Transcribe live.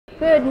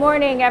Good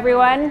morning,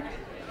 everyone.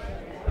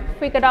 If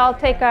we could all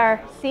take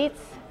our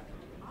seats.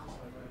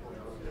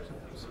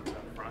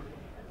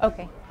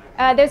 Okay.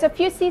 There's a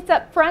few seats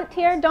up front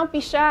here. Don't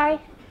be shy.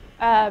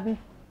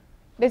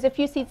 There's a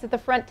few seats at the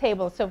front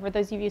table, so for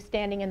those of you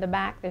standing in the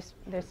back, there's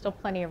still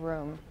plenty of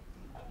room.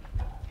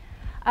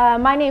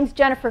 My name's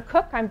Jennifer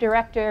Cook. I'm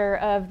Director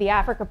of the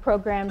Africa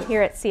Program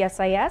here at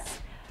CSIS.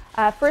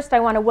 First, I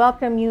want to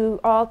welcome you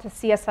all to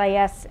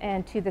CSIS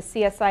and to the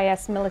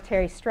CSIS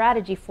Military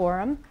Strategy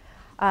Forum,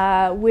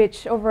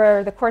 which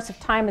over the course of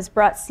time has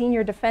brought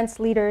senior defense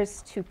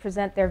leaders to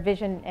present their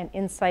vision and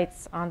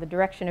insights on the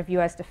direction of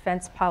U.S.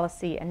 defense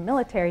policy and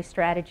military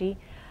strategy.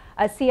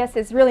 CS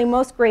is really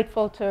most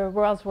grateful to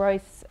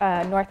Rolls-Royce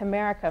North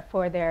America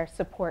for their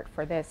support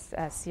for this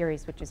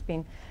series, which has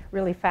been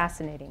really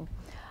fascinating.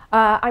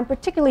 I'm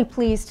particularly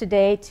pleased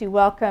today to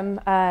welcome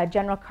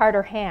General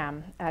Carter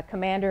Ham,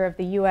 commander of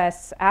the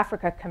U.S.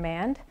 Africa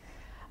Command.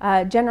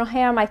 General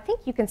Ham, I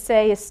think you can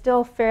say, is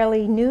still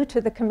fairly new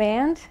to the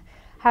command,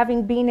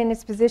 having been in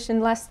his position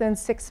less than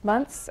 6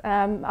 months,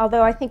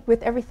 although I think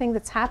with everything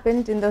that's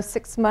happened in those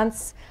 6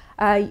 months,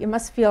 you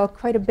must feel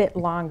quite a bit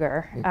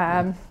longer.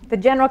 The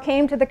general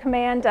came to the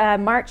command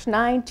March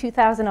 9,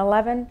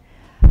 2011.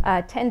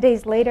 10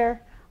 days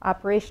later,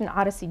 Operation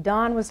Odyssey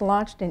Dawn was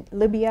launched in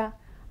Libya,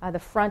 the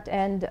front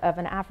end of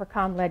an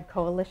AFRICOM-led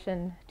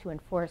coalition to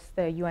enforce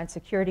the UN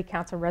Security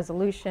Council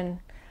resolution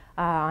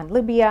on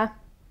Libya.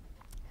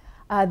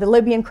 The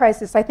Libyan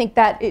crisis, I think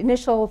that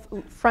initial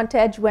front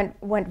edge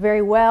went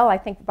very well, I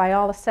think by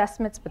all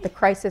assessments, but the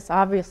crisis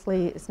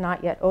obviously is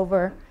not yet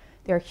over.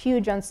 There are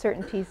huge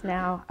uncertainties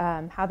now,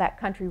 how that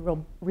country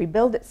will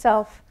rebuild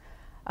itself,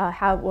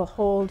 how it will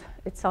hold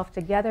itself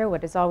together,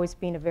 what has always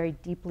been a very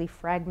deeply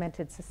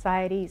fragmented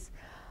societies.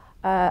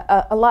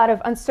 A lot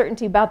of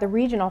uncertainty about the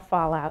regional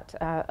fallout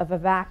of a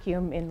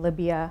vacuum in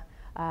Libya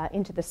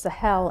into the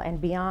Sahel and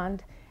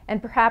beyond,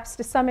 and perhaps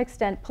to some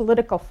extent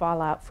political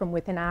fallout from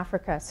within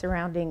Africa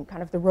surrounding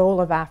kind of the role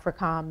of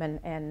AFRICOM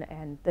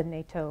and the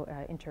NATO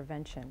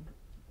intervention.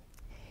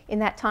 In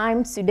that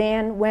time,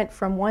 Sudan went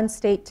from 1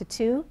 state to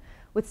 2,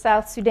 with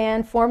South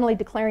Sudan formally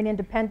declaring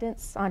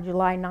independence on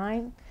July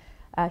 9.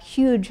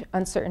 Huge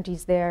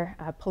uncertainties there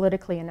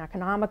politically and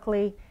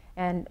economically,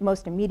 and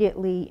most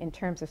immediately in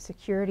terms of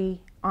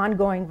security,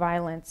 ongoing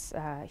violence,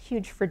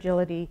 huge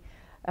fragility,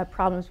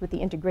 problems with the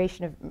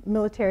integration of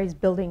militaries,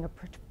 building a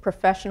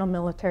professional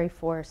military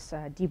force,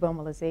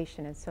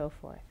 demobilization, and so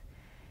forth.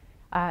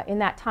 In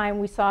that time,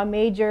 we saw a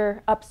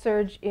major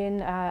upsurge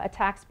in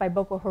attacks by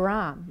Boko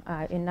Haram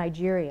in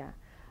Nigeria,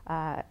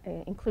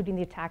 including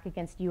the attack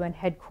against UN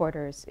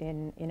headquarters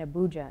in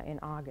Abuja in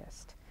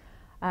August.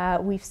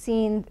 We've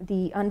seen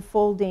the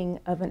unfolding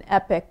of an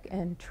epic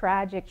and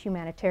tragic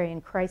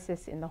humanitarian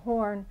crisis in the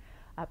Horn,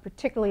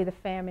 particularly the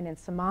famine in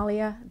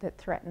Somalia that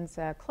threatens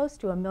close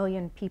to 1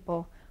 million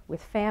people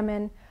with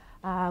famine,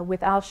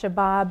 with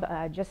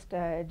Al-Shabaab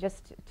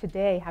just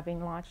today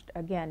having launched,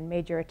 again,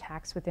 major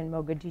attacks within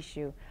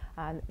Mogadishu.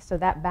 So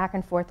that back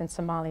and forth in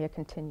Somalia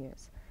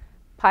continues.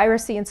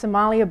 Piracy in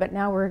Somalia, but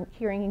now we're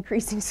hearing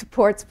increasing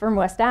supports from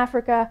West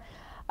Africa.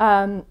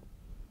 And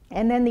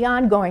then the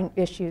ongoing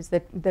issues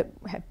that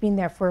have been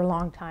there for a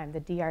long time,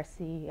 the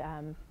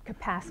DRC,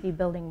 capacity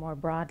building more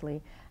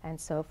broadly, and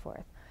so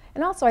forth.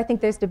 And also, I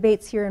think there's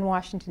debates here in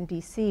Washington,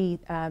 D.C.,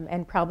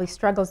 and probably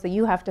struggles that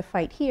you have to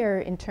fight here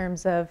in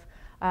terms of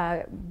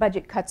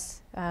budget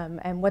cuts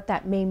and what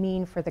that may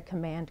mean for the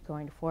command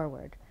going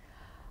forward.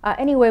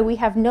 Anyway, we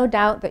have no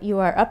doubt that you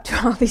are up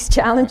to all these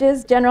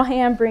challenges. General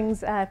Ham brings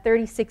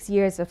 36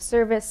 years of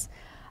service,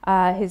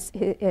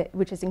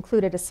 which has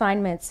included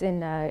assignments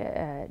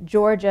in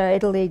Georgia,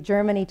 Italy,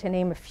 Germany, to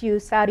name a few,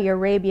 Saudi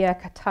Arabia,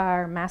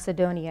 Qatar,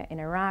 Macedonia, and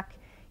Iraq.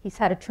 He's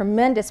had a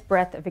tremendous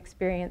breadth of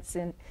experience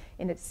in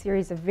a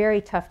series of very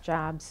tough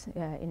jobs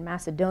in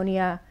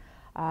Macedonia,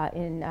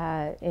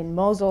 in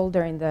Mosul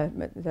during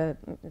the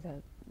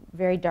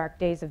very dark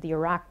days of the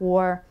Iraq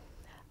War.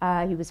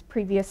 He was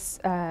previous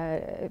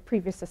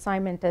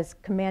assignment as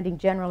commanding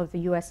general of the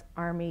U.S.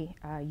 Army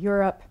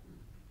Europe.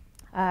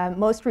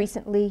 Most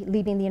recently,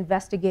 leading the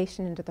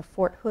investigation into the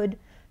Fort Hood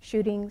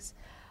shootings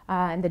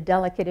and the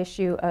delicate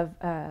issue of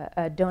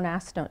Don't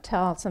Ask, Don't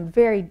Tell, some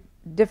very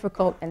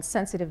difficult and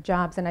sensitive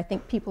jobs. And I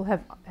think people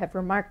have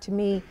remarked to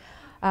me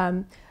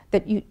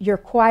that you're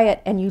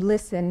quiet and you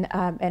listen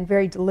and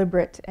very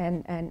deliberate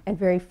and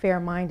very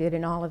fair-minded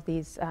in all of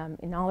these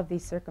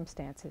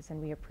circumstances,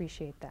 and we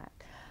appreciate that.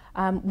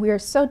 We are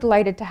so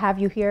delighted to have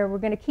you here. We're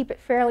going to keep it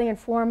fairly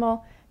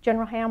informal.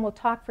 General Ham will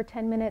talk for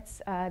 10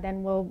 minutes,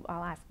 then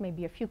I'll ask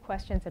maybe a few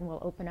questions and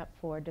we'll open up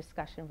for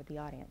discussion with the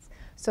audience.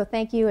 So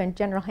thank you, and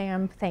General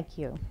Ham, thank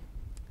you.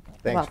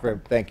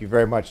 Thank you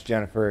very much,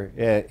 Jennifer.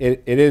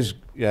 It is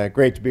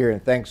great to be here,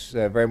 and thanks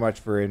very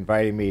much for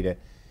inviting me to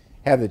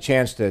have the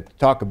chance to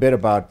talk a bit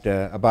about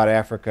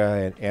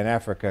Africa and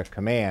Africa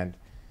Command.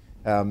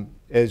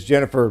 As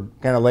Jennifer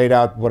kind of laid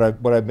out what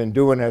I've been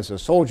doing as a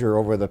soldier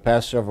over the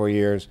past several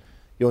years,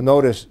 you'll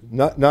notice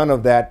none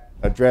of that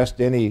addressed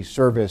any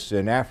service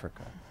in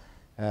Africa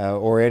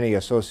or any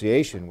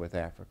association with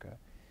Africa.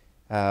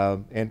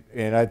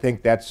 And I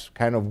think that's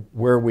kind of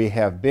where we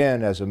have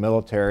been as a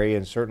military,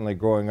 and certainly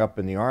growing up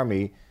in the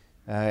Army.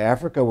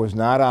 Africa was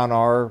not on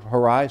our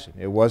horizon.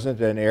 It wasn't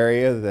an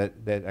area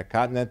a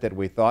continent that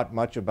we thought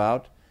much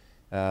about.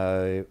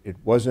 It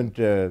wasn't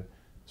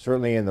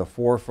certainly in the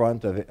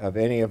forefront of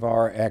any of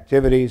our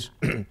activities,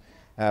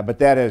 but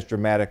that has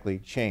dramatically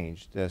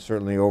changed,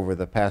 certainly over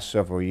the past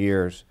several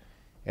years,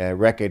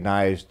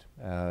 recognized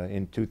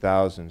in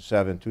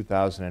 2007,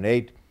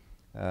 2008,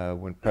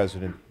 when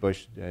President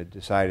Bush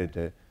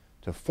decided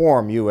to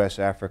form U.S.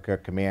 Africa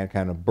Command,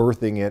 kind of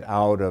birthing it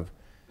out of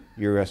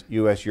U.S.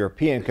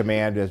 European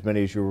Command, as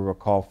many as you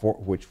recall,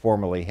 which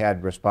formerly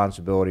had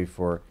responsibility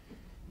for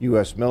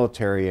U.S.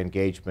 military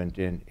engagement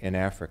in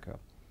Africa.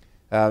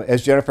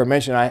 As Jennifer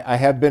mentioned, I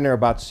have been there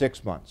about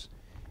 6 months,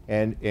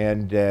 and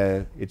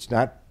it's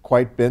not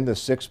quite been the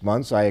 6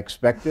 months I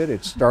expected.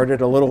 It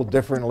started a little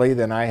differently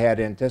than I had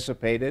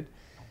anticipated,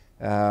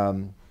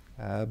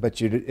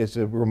 but it's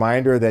a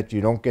reminder that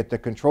you don't get to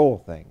control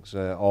things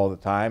all the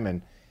time,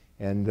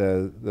 and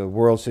the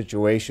world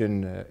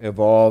situation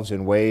evolves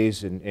in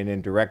ways and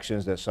in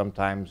directions that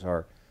sometimes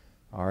are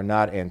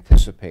not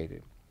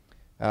anticipated.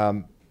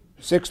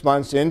 6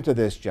 months into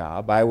this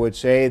job, I would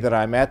say that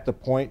I'm at the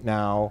point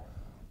now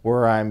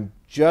where I'm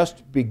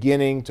just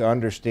beginning to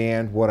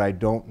understand what I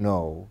don't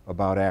know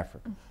about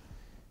Africa.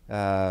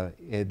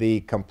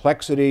 The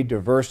complexity,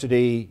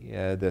 diversity,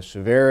 the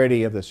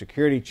severity of the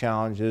security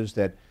challenges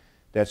that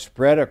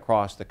spread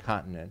across the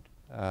continent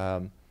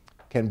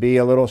can be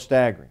a little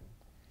staggering.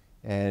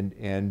 And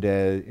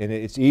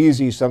it's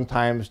easy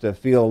sometimes to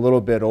feel a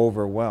little bit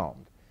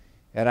overwhelmed.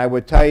 And I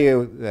would tell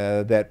you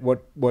that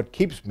what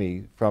keeps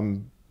me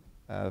from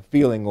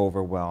feeling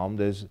overwhelmed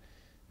is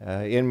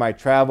in my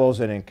travels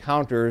and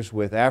encounters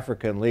with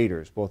African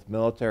leaders, both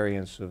military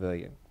and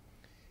civilian.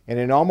 And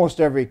in almost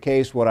every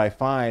case, what I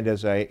find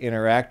as I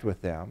interact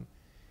with them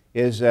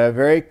is a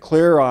very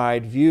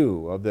clear-eyed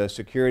view of the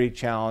security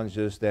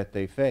challenges that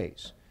they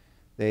face.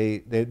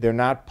 They're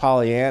not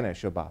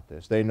Pollyannish about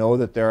this. They know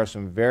that there are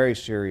some very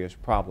serious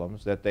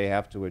problems that they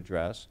have to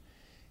address,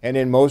 and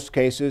in most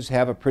cases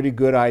have a pretty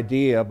good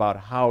idea about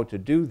how to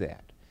do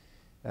that.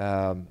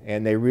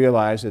 And they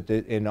realize that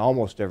in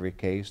almost every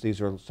case, these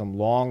are some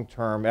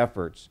long-term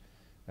efforts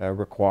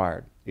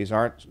required. These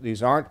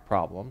aren't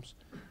problems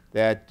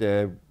that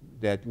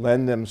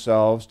lend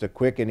themselves to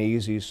quick and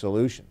easy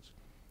solutions.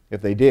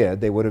 If they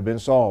did, they would have been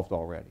solved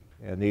already.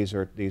 And these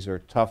are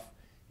tough,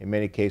 in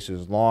many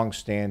cases,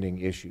 long-standing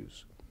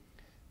issues.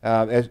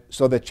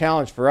 So the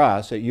challenge for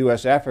us at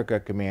U.S. Africa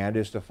Command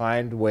is to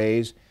find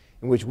ways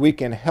in which we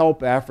can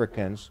help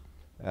Africans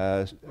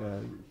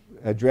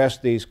address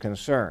these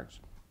concerns.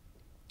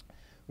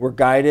 We're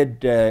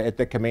guided at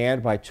the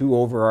command by two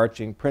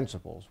overarching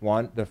principles.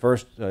 The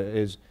first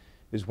is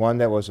one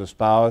that was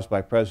espoused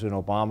by President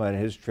Obama in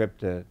his trip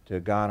to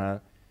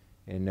Ghana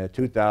in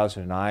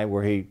 2009,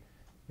 where he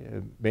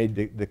made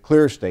the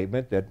clear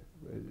statement that,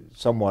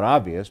 somewhat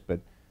obvious, but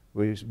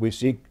we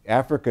seek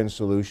African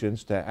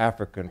solutions to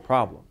African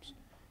problems.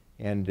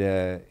 And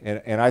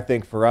I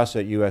think for us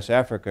at U.S.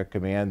 Africa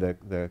Command,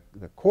 the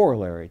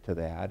corollary to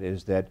that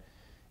is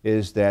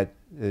that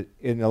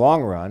in the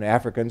long run,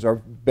 Africans are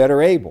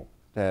better able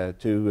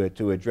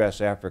to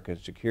address African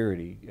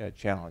security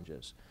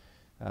challenges.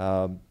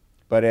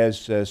 But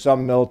as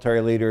some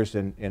military leaders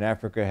in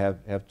Africa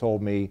have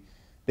told me,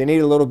 they need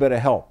a little bit of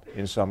help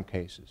in some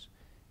cases.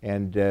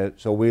 And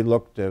so we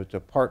look to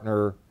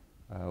partner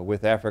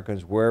with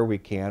Africans where we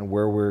can,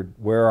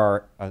 where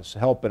our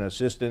help and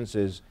assistance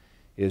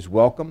is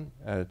welcome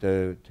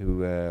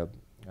to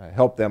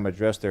help them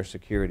address their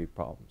security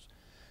problems.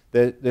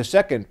 The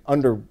second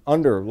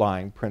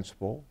underlying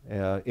principle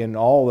in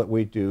all that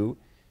we do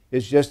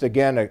is just,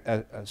 again,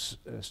 a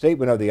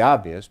statement of the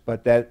obvious,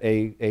 but that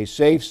a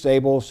safe,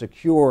 stable,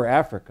 secure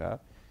Africa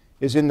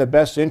is in the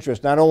best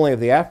interest not only of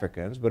the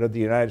Africans, but of the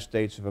United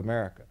States of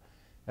America.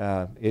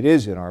 It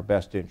is in our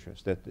best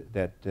interest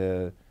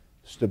that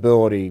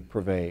stability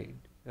pervade.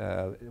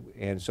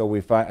 And so we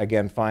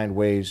find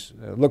ways,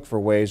 look for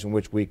ways in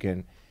which we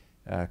can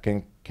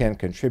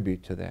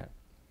contribute to that.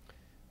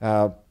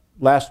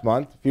 Last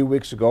month, a few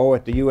weeks ago,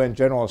 at the UN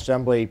General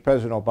Assembly,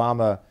 President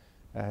Obama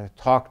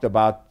talked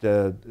about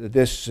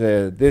this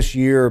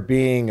year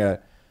being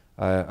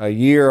a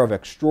year of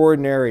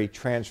extraordinary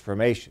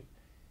transformation.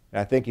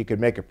 And I think you could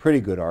make a pretty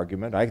good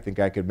argument. I think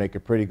I could make a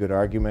pretty good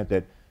argument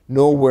that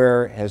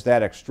nowhere has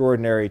that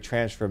extraordinary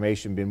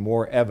transformation been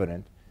more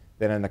evident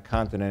than in the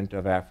continent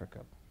of Africa.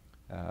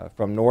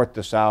 From north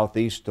to south,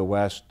 east to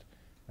west,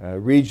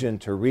 region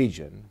to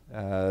region,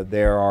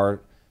 there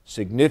are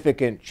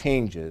significant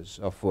changes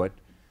afoot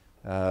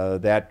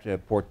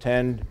that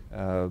portend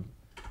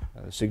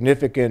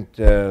significant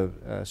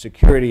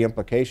security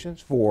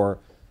implications for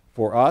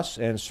us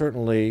and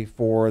certainly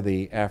for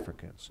the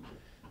Africans.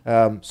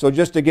 So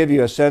just to give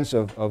you a sense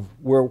of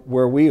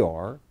where we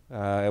are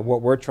and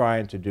what we're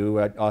trying to do,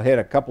 I'll hit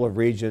a couple of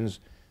regions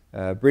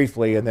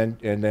briefly and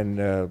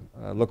then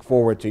look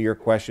forward to your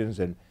questions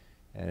and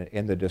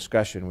the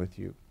discussion with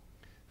you.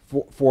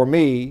 for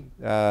me,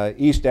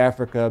 East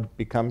Africa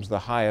becomes the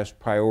highest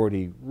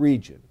priority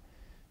region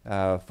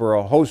for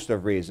a host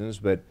of reasons,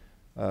 but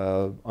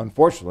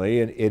unfortunately,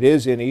 it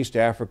is in East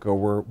Africa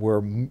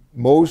where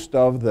most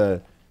of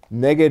the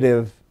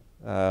negative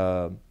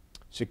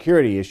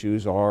security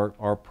issues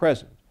are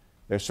present.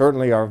 There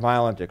certainly are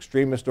violent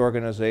extremist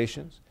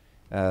organizations.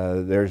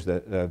 There's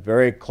the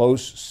very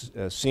close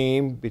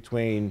seam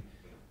between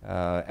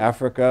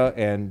Africa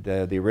and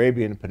the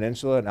Arabian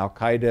Peninsula, and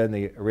Al-Qaeda in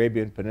the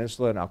Arabian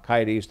Peninsula, and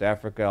Al-Qaeda East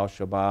Africa,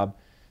 Al-Shabaab,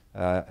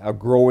 a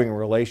growing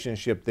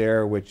relationship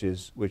there, which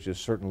is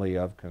certainly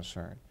of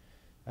concern.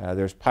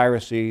 There's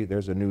piracy.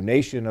 There's a new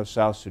nation of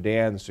South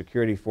Sudan, the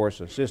security force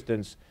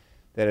assistance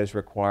that is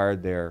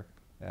required there.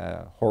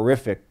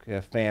 Horrific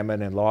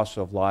famine and loss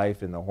of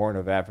life in the Horn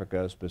of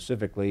Africa,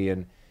 specifically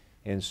in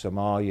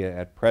Somalia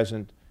at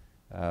present.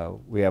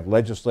 We have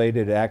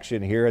legislated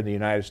action here in the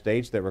United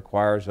States that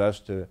requires us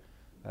to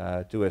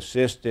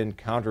assist in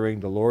countering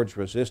the Lord's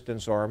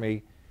Resistance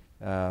Army.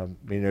 I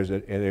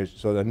mean,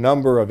 so the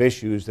number of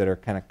issues that are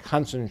kind of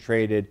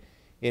concentrated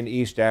in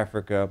East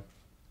Africa,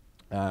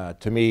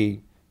 to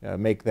me,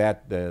 make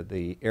that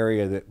the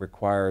area that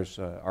requires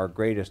our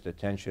greatest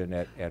attention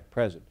at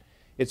present.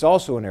 It's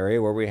also an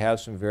area where we have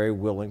some very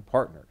willing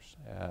partners.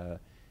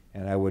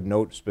 And I would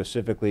note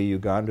specifically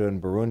Uganda and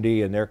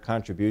Burundi and their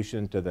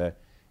contribution to the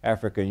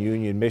African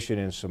Union mission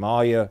in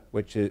Somalia,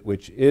 which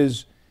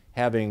is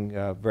having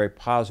a very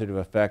positive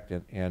effect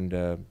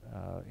and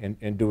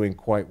doing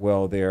quite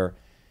well there.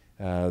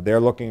 They're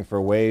looking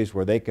for ways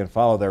where they can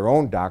follow their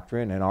own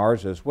doctrine and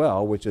ours as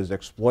well, which is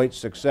exploit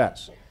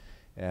success.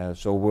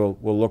 So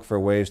we'll look for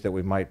ways that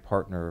we might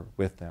partner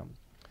with them.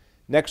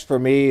 Next for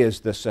me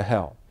is the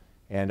Sahel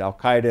and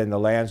Al-Qaeda in the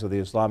lands of the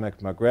Islamic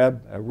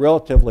Maghreb,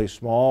 relatively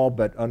small,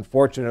 but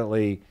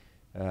unfortunately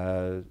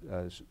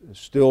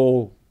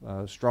still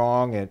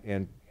strong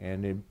and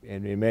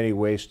in many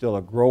ways still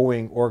a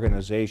growing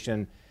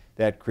organization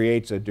that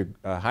creates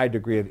a high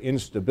degree of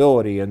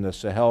instability in the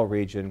Sahel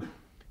region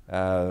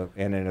and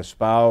an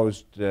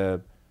espoused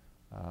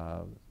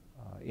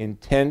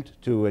intent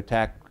to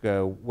attack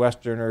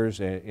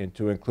Westerners and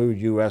to include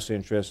U.S.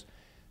 interests.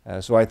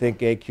 So I think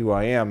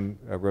AQIM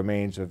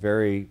remains a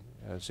very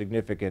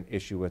significant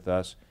issue with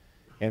us,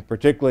 and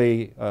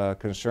particularly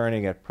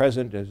concerning at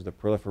present is the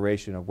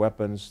proliferation of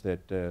weapons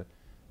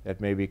that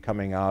may be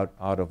coming out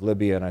of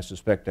Libya, and I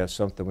suspect that's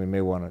something we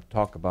may want to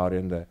talk about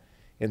in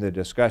the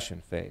discussion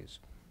phase.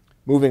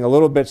 Moving a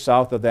little bit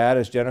south of that,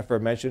 as Jennifer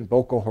mentioned,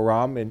 Boko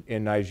Haram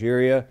in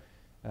Nigeria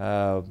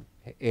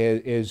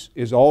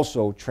is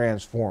also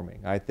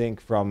transforming. I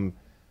think from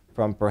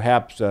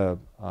perhaps an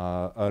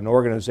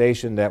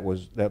organization that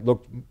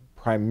looked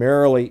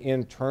primarily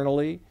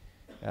internally,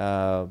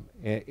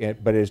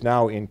 but is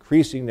now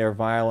increasing their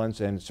violence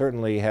and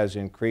certainly has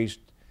increased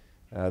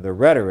the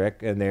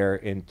rhetoric and their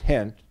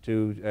intent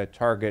to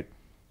target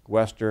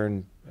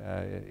Western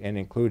and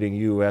including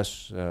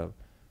U.S.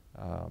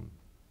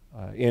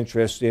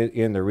 Interests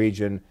in the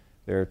region.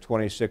 Their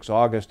 26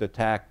 August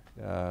attack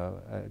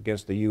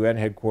against the UN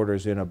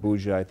headquarters in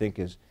Abuja, I think,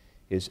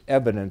 is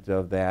evident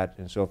of that.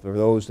 And so for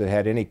those that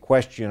had any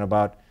question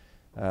about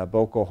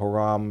Boko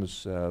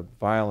Haram's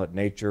violent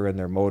nature and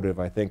their motive,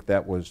 I think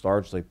that was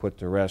largely put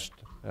to rest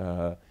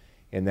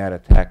in that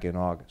attack in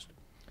August.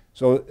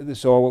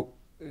 So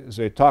as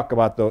I talk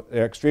about the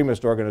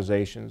extremist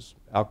organizations,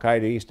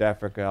 Al-Qaeda East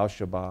Africa,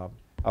 Al-Shabaab,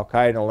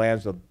 Al-Qaeda in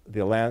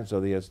the lands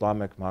of the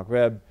Islamic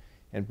Maghreb,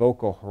 and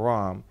Boko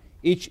Haram,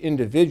 each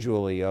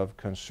individually of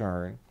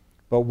concern,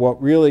 but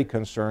what really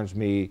concerns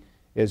me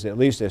is at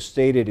least a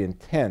stated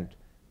intent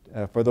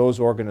for those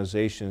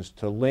organizations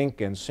to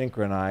link and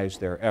synchronize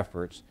their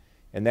efforts,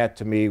 and that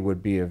to me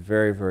would be a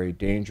very, very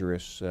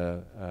dangerous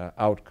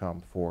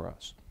outcome for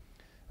us.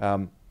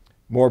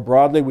 More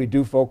broadly, we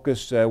do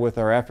focus with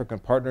our African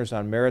partners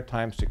on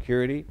maritime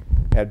security.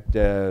 Had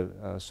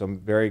some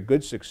very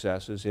good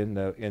successes in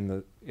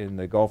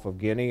the Gulf of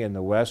Guinea in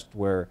the west,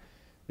 where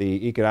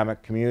the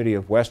Economic Community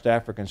of West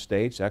African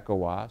States,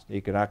 ECOWAS, the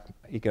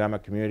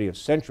Economic Community of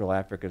Central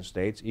African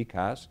States,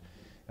 ECAS,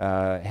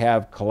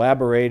 have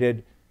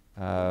collaborated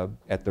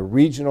at the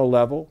regional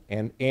level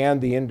and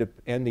the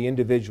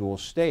individual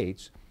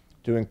states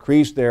to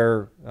increase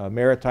their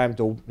maritime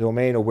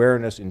domain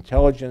awareness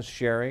intelligence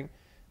sharing,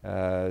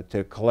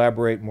 to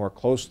collaborate more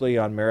closely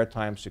on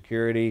maritime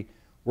security,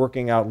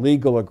 working out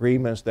legal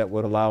agreements that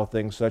would allow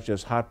things such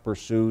as hot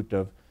pursuit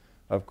of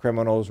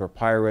criminals or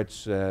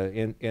pirates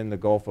in the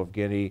Gulf of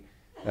Guinea,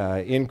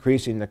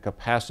 increasing the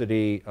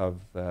capacity of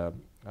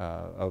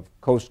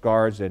coast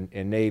guards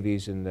and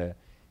navies in the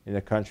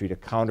country to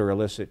counter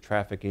illicit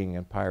trafficking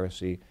and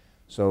piracy.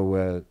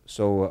 So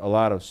a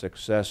lot of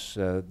success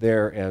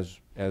there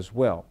as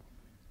well.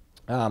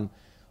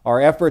 Our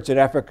efforts at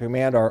Africa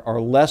Command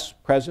are less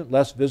present,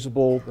 less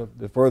visible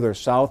the further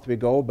south we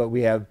go, but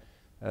we have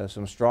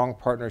some strong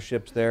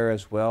partnerships there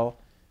as well.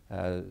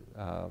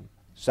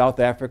 South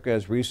Africa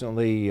has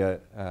recently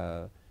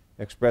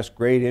expressed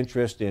great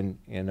interest in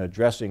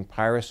addressing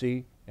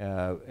piracy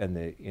in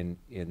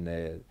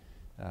the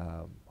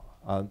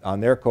on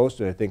their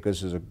coast. I think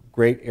this is a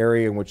great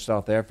area in which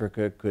South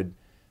Africa could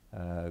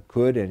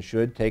and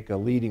should take a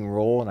leading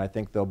role, and I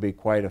think they'll be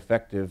quite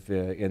effective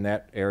in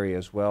that area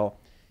as well.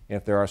 And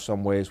if there are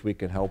some ways we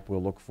can help,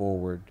 we'll look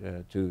forward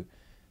to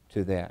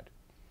that.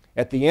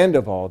 At the end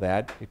of all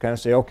that, you kind of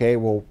say, okay,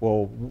 well,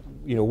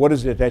 what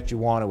is it that you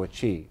want to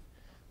achieve?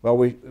 Well,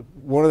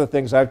 one of the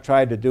things I've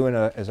tried to do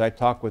as I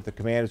talk with the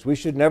command is we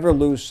should never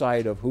lose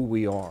sight of who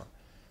we are.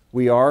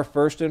 We are,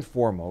 first and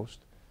foremost,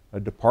 a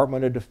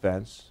Department of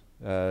Defense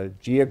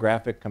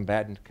Geographic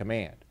Combatant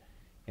Command.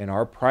 And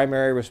our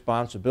primary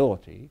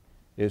responsibility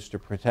is to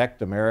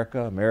protect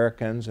America,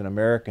 Americans, and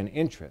American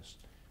interests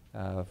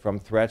from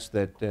threats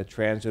that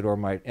transit or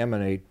might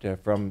emanate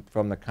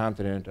from the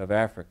continent of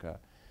Africa.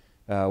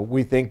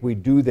 We think we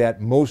do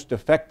that most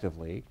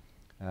effectively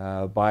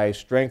by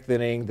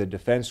strengthening the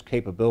defense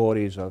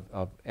capabilities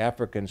of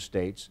African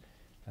states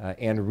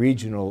and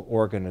regional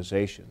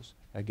organizations.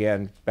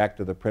 Again, back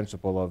to the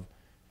principle of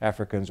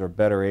Africans are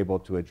better able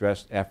to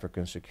address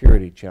African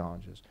security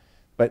challenges.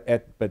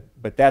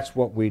 But that's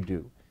what we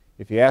do.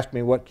 If you ask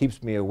me what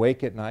keeps me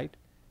awake at night,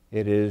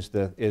 it is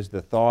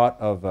the thought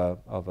of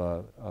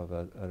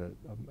an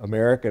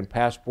American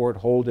passport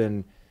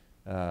holding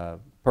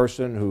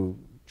person who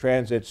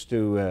transits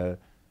to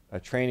a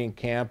training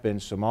camp in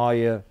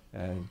Somalia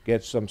and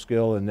gets some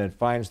skill and then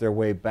finds their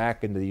way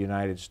back into the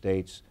United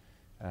States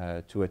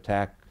to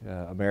attack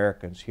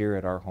Americans here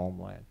at our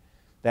homeland.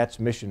 That's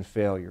mission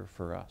failure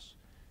for us.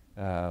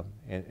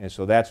 And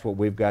so that's what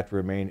we've got to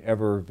remain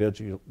ever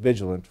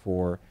vigilant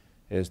for,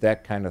 is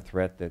that kind of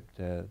threat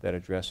that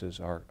addresses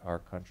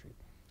our country.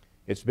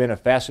 It's been a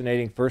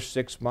fascinating first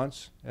 6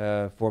 months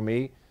for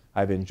me.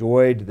 I've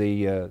enjoyed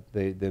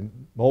the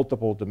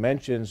multiple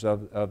dimensions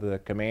of the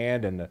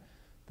command and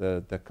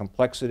the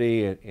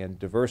complexity and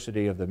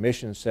diversity of the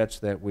mission sets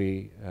that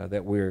we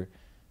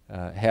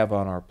have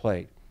on our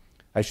plate.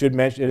 I should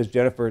mention, as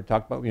Jennifer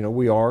talked about,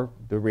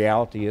 the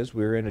reality is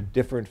we're in a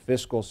different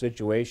fiscal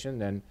situation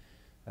than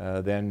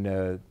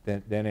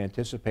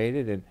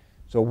anticipated, and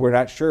so we're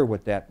not sure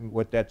what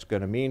that's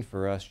going to mean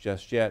for us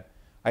just yet.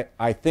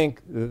 I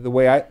think the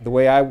way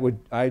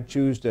I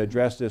choose to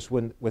address this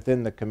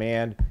within the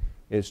command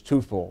is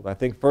twofold. I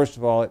think first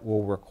of all it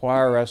will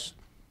require us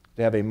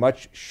to have a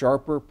much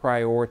sharper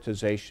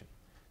prioritization.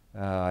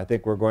 I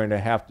think we're going to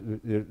have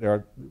to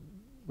we're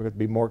going to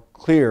be more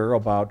clear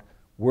about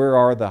where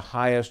are the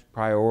highest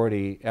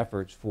priority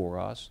efforts for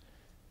us.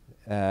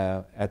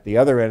 At the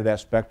other end of that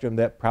spectrum,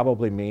 that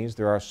probably means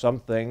there are some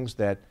things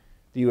that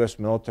the U.S.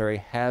 military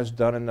has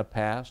done in the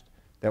past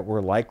that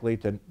we're likely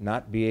to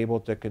not be able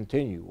to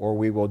continue, or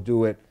we will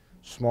do it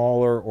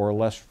smaller or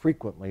less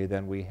frequently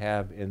than we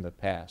have in the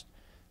past.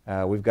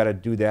 We've got to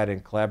do that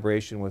in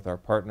collaboration with our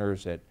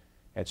partners at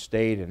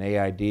State and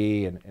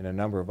AID and a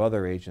number of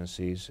other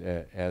agencies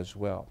as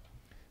well.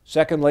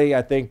 Secondly,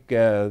 I think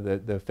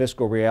the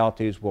fiscal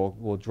realities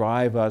will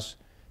drive us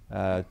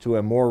to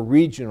a more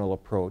regional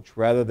approach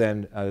rather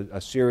than a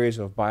series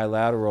of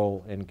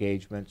bilateral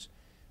engagements.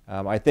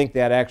 I think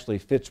that actually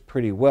fits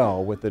pretty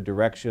well with the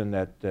direction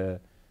that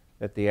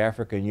the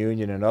African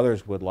Union and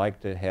others would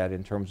like to head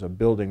in terms of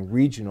building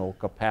regional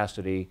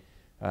capacity.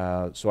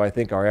 So I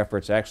think our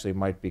efforts actually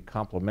might be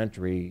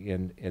complementary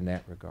in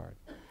that regard.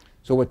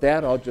 So with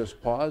that, I'll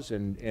just pause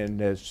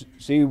and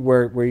see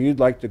where you'd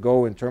like to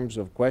go in terms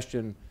of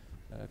questions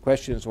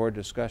or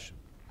discussion.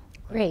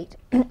 Great.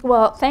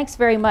 Well, thanks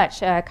very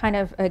much.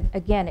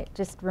 Again, it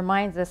just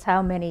reminds us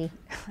how many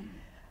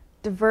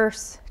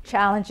diverse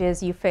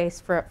challenges you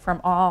face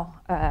from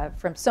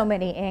so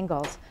many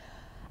angles.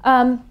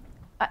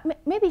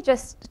 Maybe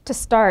just to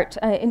start,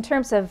 in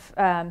terms of,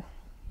 I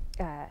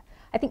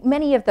think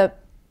many of the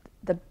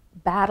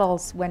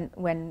battles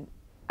when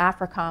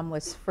AFRICOM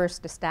was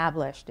first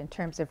established in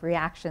terms of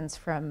reactions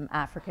from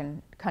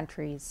African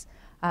countries,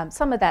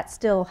 some of that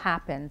still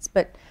happens,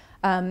 but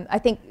I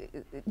think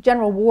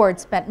General Ward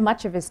spent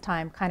much of his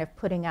time kind of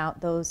putting out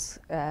those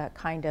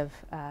kind of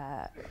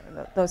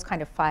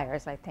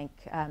fires, I think,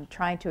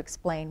 trying to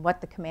explain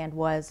what the command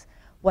was,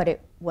 what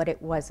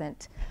it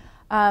wasn't.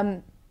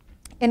 And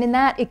in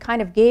that, it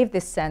kind of gave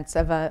this sense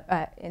of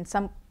in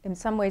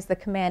some ways, the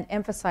command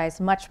emphasized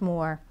much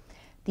more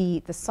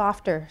the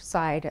softer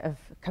side of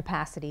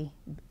capacity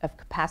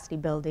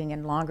building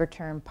and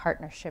longer-term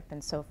partnership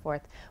and so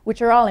forth,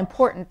 which are all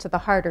important to the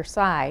harder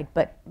side,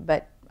 but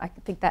I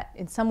think that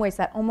in some ways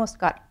that almost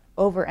got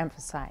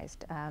overemphasized.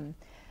 And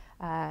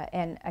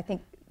I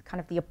think kind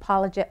of the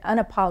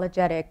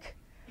unapologetic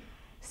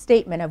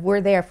statement of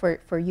we're there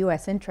for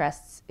U.S.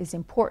 interests is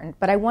important.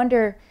 But I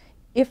wonder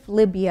if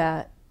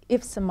Libya,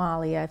 if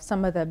Somalia, if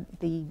some of the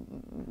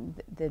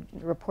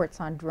reports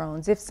on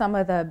drones, if some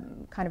of the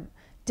kind of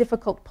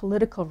difficult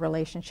political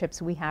relationships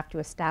we have to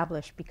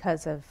establish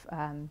because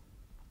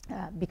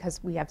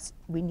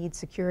we need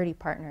security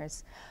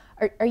partners.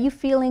 Are you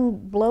feeling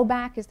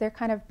blowback? Is there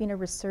kind of been a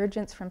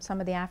resurgence from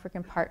some of the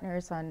African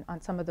partners on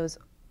some of those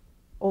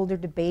older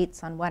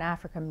debates on what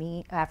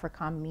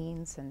AFRICOM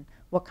means and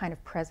what kind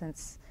of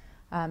presence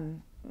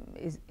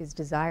is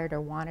desired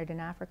or wanted in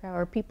Africa?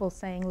 Or are people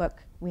saying,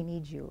 look, we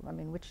need you? I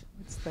mean, what's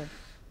the...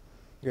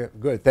 Yeah,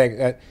 good. Thank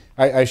you.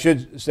 I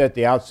should say at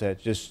the outset,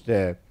 just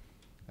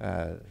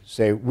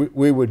say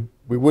we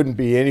wouldn't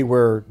be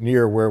anywhere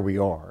near where we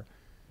are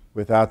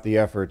without the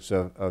efforts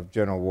of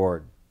General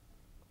Ward.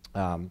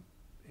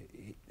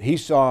 He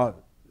saw,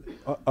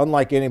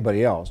 unlike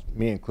anybody else,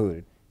 me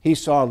included, he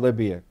saw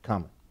Libya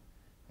coming.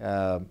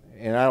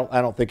 And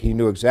I don't think he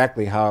knew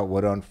exactly how it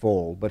would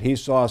unfold, but he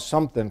saw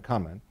something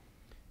coming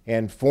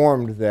and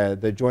formed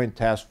the Joint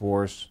Task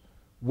Force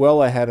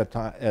well ahead of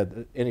time.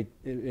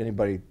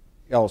 Anybody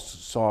else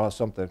saw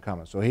something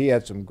coming. So he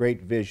had some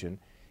great vision,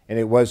 and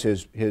it was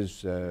his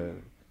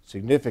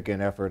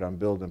significant effort on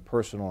building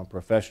personal and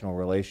professional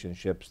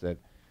relationships that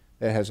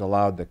has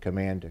allowed the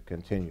command to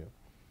continue.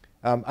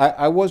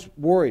 I was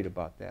worried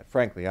about that,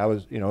 frankly. I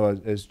was,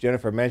 as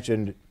Jennifer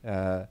mentioned,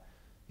 10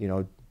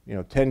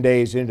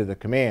 days into the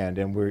command,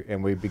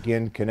 and we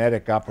begin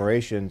kinetic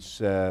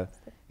operations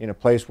in a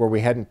place where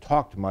we hadn't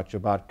talked much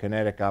about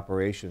kinetic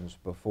operations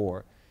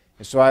before.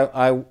 And so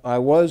I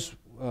was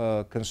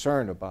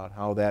concerned about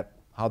how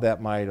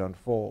that might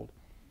unfold.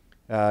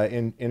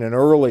 In an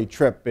early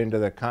trip into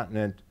the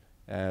continent,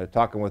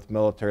 talking with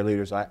military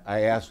leaders,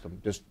 I asked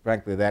them just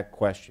frankly that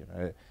question.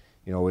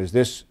 Is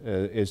this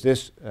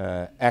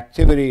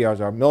activity,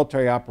 as our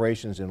military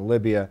operations in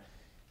Libya,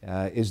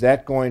 is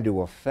that going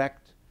to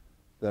affect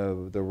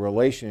the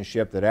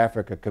relationship that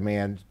Africa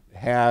Command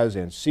has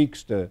and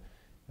seeks to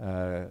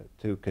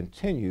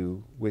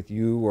continue with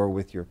you or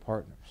with your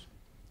partners?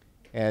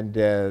 And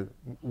a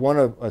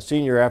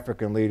senior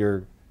African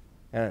leader,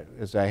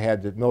 as I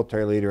had the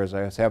military leader, as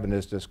I was having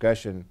this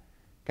discussion,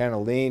 kind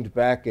of leaned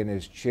back in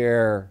his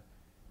chair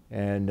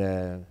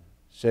and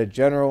said,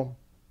 "General,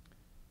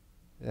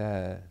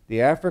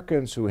 the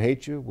Africans who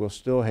hate you will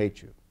still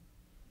hate you,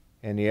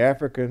 and the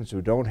Africans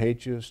who don't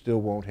hate you still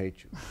won't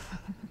hate you."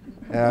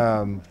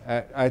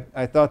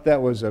 I thought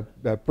that was a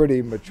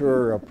pretty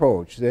mature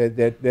approach.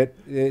 That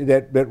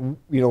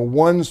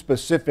one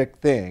specific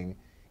thing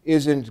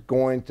isn't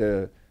going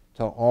to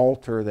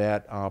alter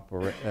that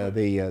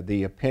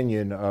the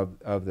opinion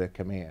of the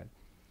command.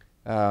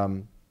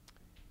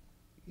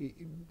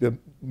 The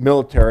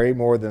military,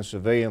 more than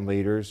civilian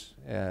leaders,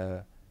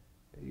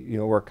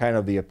 were kind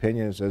of the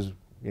opinions as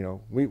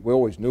we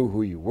always knew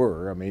who you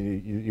were. I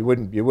mean, you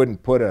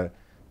wouldn't put a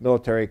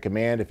military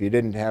command if you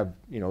didn't have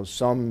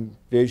some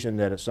vision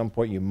that at some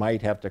point you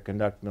might have to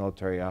conduct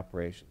military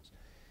operations.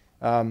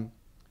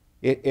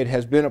 It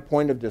has been a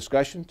point of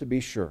discussion, to be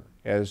sure,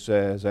 as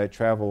I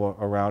travel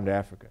around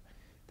Africa.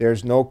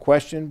 There's no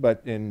question,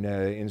 but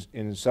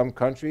in some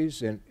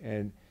countries,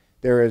 and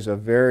there is a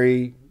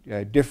very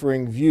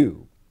differing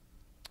view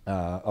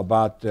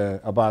about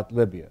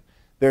Libya.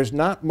 There's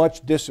not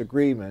much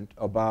disagreement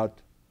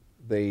about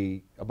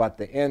the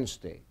end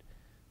state.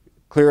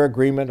 Clear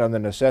agreement on the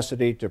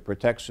necessity to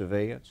protect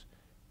civilians.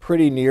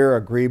 Pretty near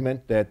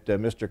agreement that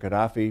Mr.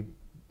 Gaddafi,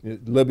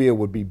 Libya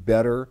would be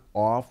better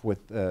off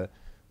without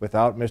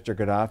Mr.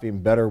 Gaddafi,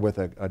 and better with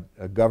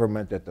a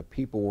government that the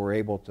people were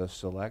able to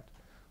select.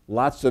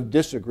 Lots of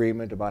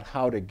disagreement about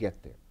how to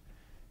get there,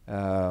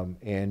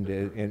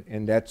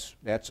 and that's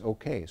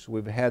okay. So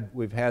we've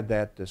had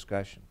that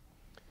discussion.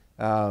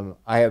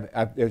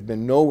 There's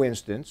been no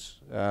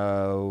instance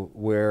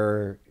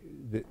where,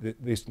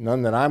 at least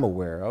none that I'm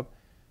aware of,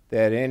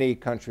 that any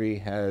country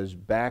has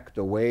backed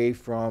away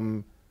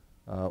from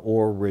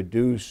or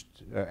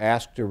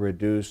asked to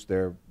reduce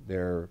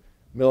their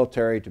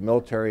military to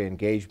military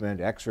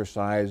engagement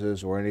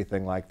exercises or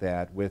anything like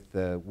that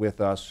with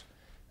us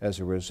as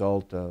a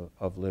result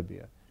of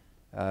Libya.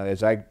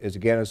 As I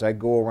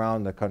go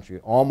around the country,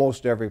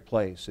 almost every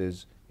place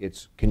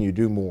it's can you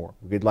do more?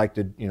 We'd like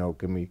to,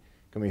 can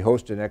we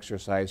host an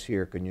exercise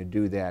here? Can you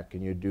do that?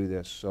 Can you do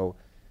this? So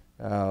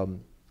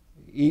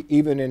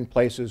even in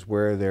places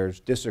where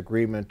there's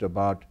disagreement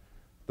about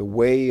the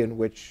way in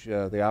which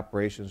the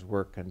operations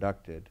were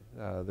conducted,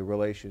 the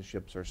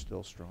relationships are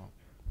still strong.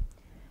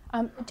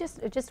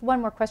 Just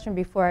one more question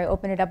before I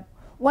open it up.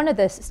 One of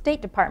the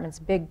State Department's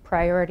big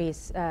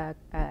priorities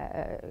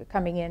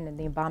coming in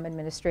the Obama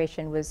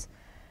administration was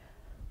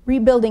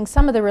rebuilding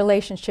some of the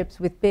relationships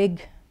with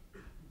big,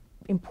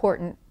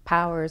 important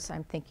powers.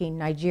 I'm thinking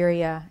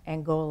Nigeria,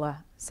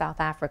 Angola, South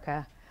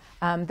Africa,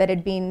 that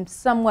had been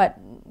somewhat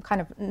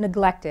kind of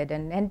neglected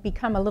and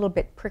become a little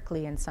bit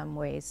prickly in some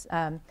ways.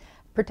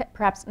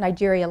 Perhaps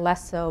Nigeria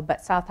less so,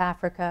 but South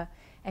Africa,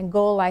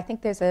 Angola, I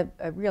think there's a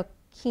real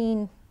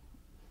keen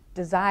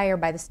desire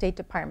by the State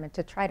Department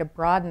to try to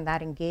broaden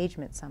that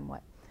engagement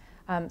somewhat.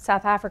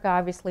 South Africa,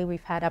 obviously,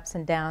 we've had ups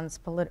and downs.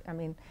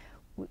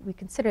 We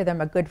consider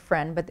them a good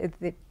friend, but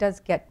it does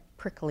get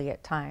prickly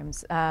at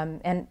times.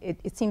 And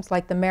it seems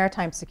like the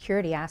maritime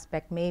security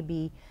aspect may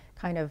be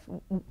kind of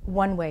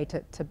one way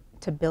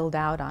to build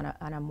out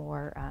on a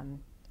more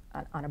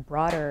on a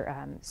broader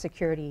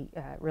security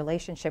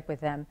relationship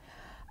with them.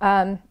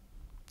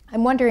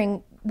 I'm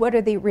wondering, what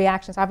are the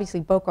reactions? Obviously,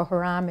 Boko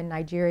Haram in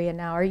Nigeria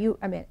now.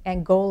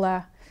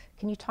 Angola,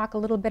 Can you talk a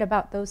little bit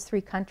about those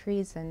 3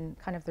 countries and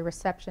kind of the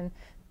reception?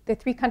 The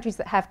 3 countries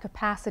that have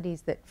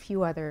capacities that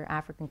few other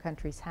African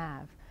countries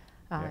have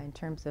in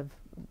terms of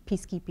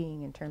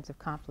peacekeeping, in terms of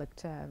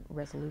conflict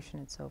resolution,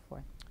 and so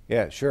forth.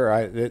 Yeah,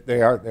 sure.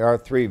 They are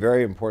 3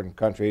 very important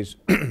countries.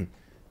 I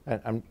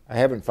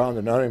haven't found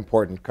an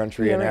unimportant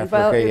country in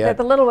Africa yet.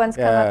 The little ones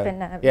come up in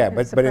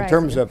but in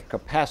terms of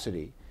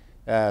capacity,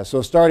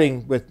 so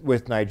starting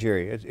with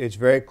Nigeria, it's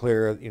very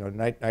clear.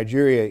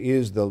 Nigeria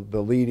is the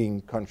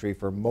leading country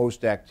for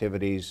most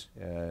activities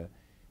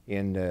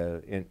in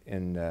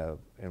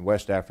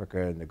West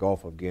Africa and the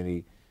Gulf of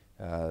Guinea.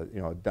 A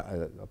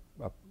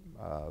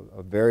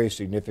very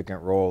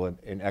significant role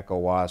in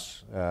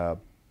ECOWAS.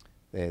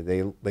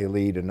 They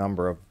lead a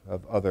number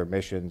of other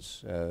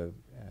missions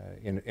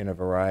in a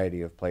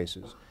variety of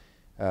places.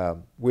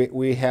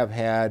 We have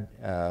had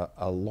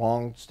a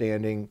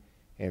long-standing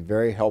and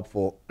very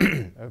helpful,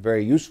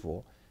 very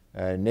useful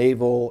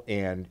naval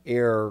and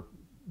air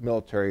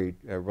military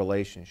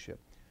relationship.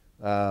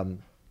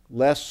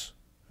 Less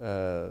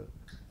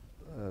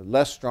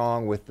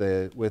strong with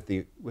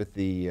the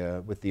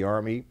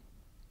Army.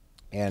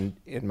 And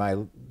in my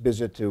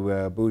visit to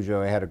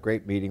Abuja, I had a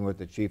great meeting with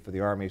the Chief of the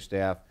Army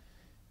Staff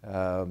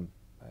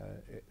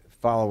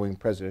following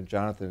President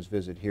Jonathan's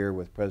visit here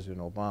with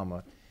President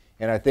Obama.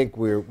 And I think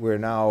we're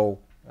now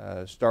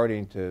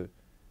starting to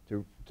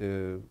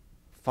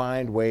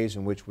find ways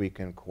in which we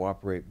can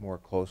cooperate more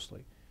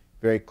closely.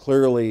 Very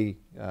clearly,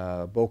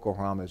 Boko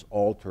Haram has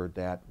altered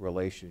that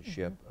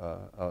relationship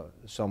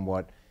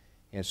somewhat.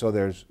 And so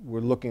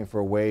we're looking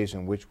for ways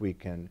in which we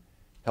can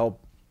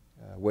help,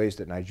 ways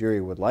that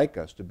Nigeria would like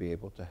us to be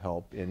able to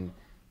help in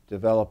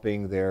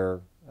developing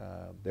their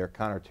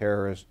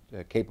counterterrorist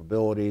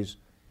capabilities,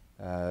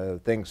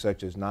 things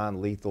such as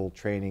non-lethal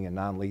training and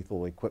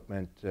non-lethal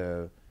equipment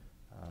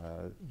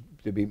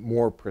to be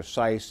more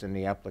precise in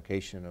the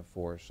application of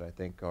force, I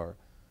think are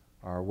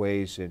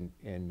ways in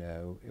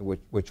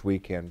which we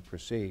can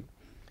proceed.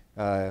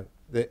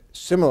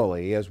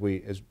 Similarly, as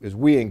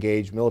we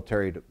engage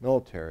military to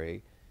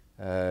military,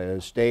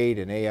 State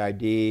and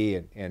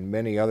AID and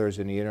many others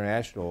in the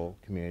international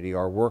community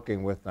are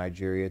working with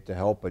Nigeria to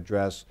help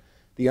address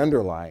the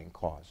underlying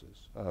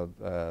causes of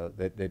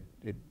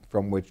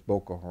from which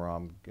Boko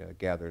Haram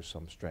gathers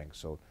some strength.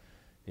 So,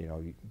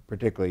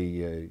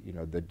 particularly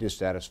the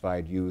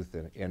dissatisfied youth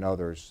and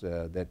others.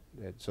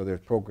 So there's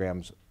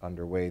programs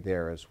underway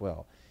there as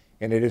well,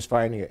 and it is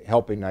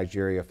helping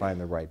Nigeria find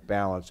the right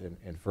balance.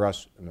 And for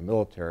us in the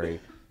military,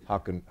 how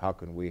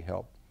can we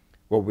help?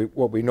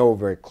 What we know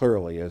very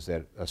clearly is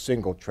that a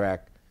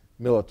single-track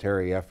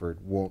military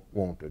effort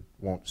won't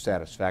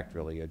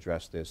satisfactorily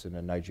address this, and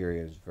the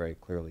Nigerians very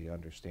clearly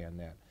understand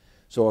that.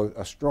 So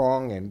a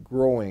strong and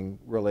growing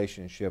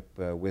relationship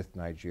with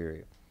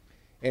Nigeria.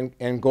 And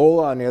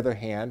Angola, on the other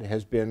hand,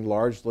 has been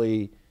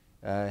largely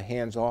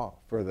hands-off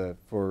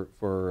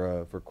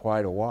for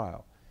quite a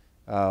while.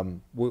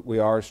 We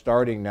are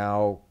starting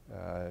now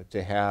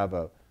to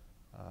have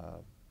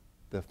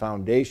the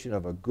foundation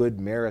of a good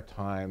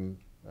maritime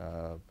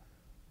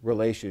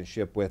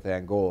relationship with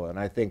Angola, and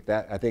I think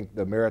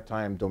the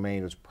maritime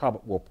domain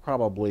will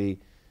probably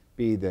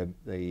be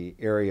the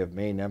area of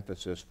main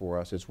emphasis for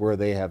us. It's where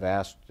they have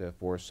asked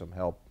for some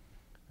help.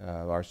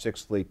 Our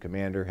 6th Fleet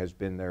commander has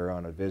been there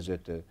on a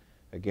visit to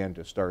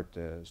start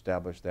to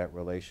establish that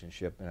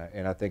relationship,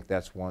 and I think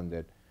that's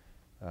one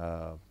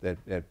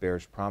that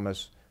bears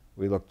promise.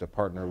 We look to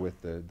partner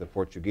with the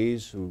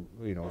Portuguese, who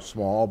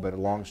small but a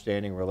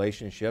long-standing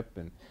relationship,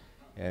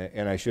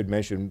 and I should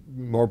mention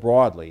more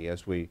broadly,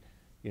 as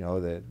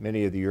that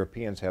many of the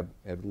Europeans have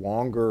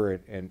longer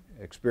and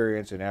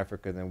experience in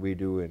Africa than we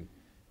do, and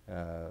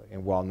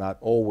while not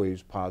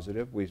always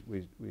positive, we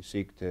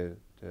seek to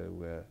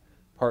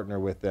partner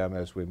with them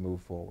as we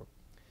move forward.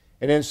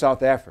 And then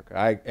South Africa,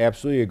 I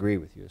absolutely agree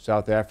with you.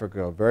 South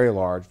Africa, a very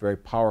large, very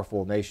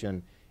powerful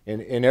nation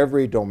in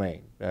every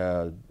domain,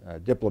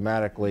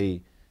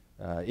 diplomatically,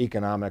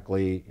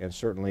 economically, and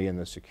certainly in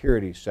the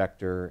security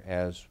sector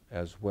as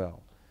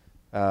well.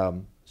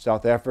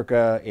 South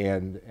Africa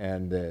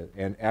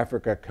and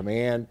Africa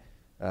Command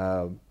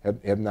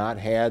have not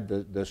had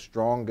the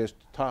strongest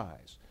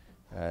ties.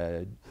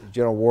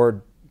 General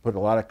Ward put a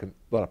lot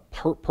of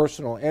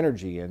personal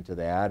energy into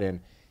that, and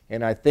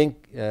I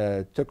think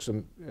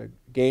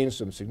gained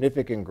some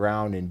significant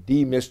ground in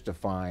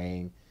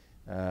demystifying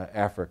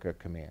Africa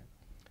Command.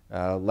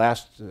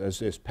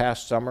 This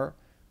past summer,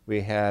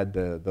 we had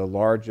the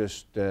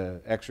largest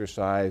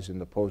exercise in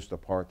the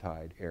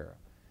post-apartheid era.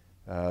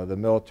 The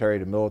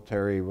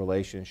military-to-military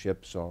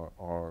relationships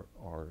are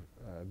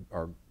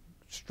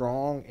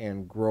strong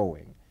and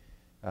growing.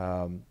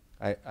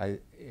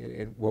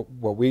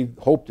 What we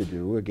hope to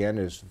do again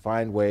is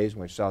find ways in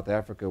which South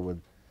Africa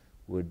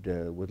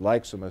would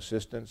like some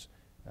assistance.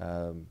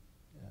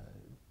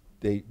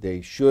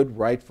 They should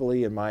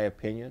rightfully, in my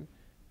opinion,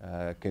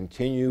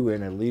 continue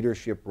in a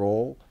leadership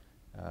role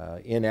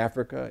in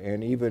Africa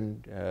and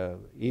even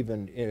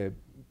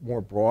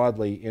more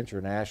broadly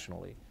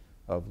internationally,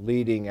 of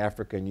leading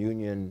African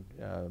Union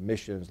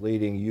missions,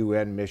 leading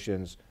UN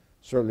missions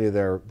certainly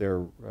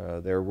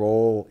their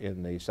role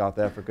in the South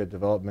Africa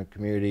development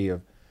community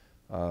of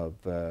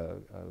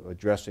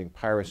addressing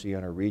piracy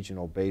on a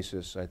regional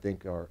basis, I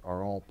think are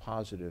all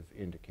positive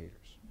indicators.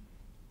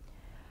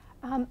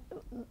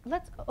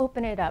 Let's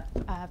open it up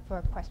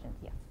for questions.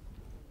 Yes.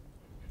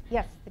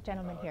 Yes, the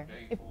gentleman here.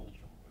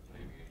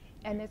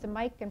 And there's a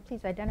mic, and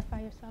please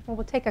identify yourself, and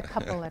we'll take a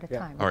couple at a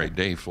time. All right,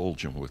 Dave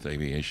Fulgham with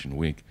Aviation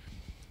Week.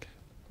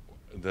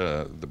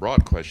 The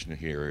broad question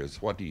here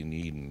is, what do you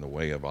need in the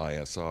way of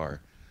ISR?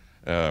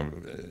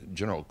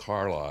 General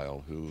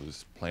Carlisle,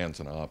 who's plans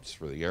and ops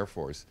for the Air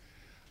Force,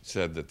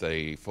 said that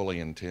they fully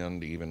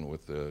intend, even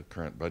with the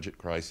current budget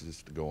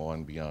crisis, to go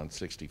on beyond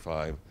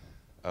 65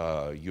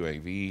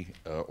 UAV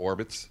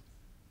orbits.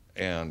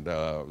 And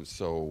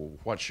so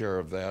what share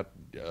of that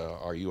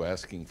are you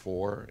asking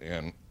for?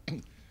 And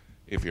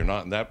if you're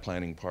not in that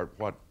planning part,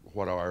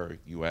 what are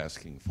you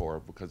asking for?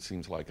 Because it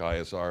seems like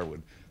ISR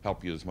would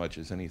help you as much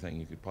as anything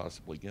you could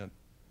possibly get. Okay,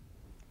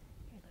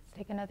 let's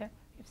take another.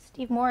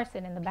 Steve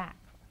Morrison in the back.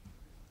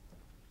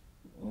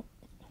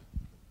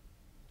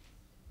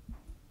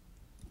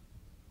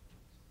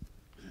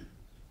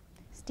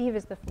 Steve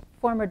is the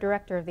former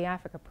director of the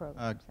Africa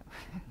program.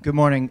 Good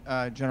morning,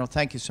 General.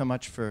 Thank you so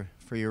much for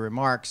your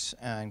remarks,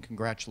 and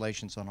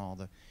congratulations on all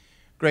the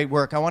great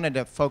work. I wanted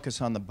to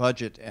focus on the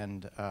budget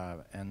and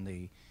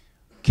the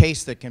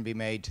case that can be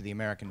made to the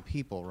American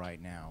people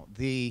right now.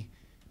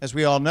 As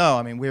we all know,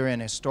 I mean, we're in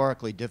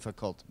historically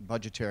difficult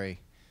budgetary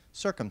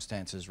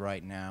circumstances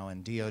right now,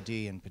 and DOD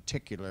in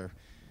particular,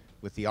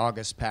 with the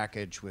August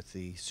package, with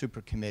the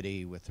super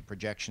committee, with the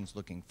projections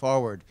looking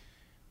forward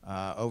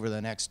over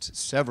the next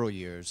several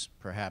years,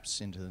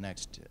 perhaps into the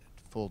next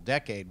full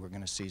decade, we're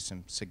going to see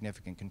some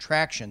significant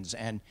contractions.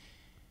 And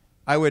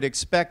I would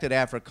expect that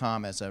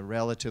AFRICOM, as a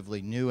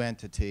relatively new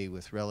entity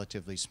with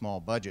relatively small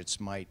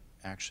budgets, might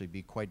actually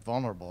be quite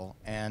vulnerable.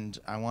 And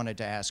I wanted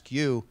to ask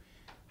you,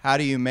 how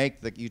do you make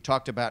you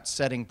talked about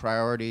setting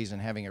priorities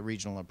and having a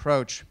regional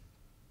approach.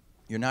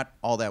 You're not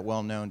all that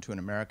well known to an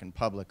American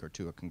public or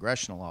to a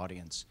congressional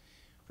audience.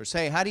 For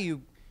say, how do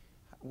you,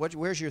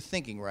 where's your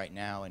thinking right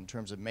now in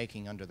terms of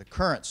making, under the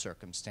current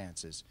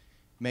circumstances,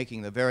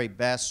 making the very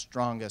best,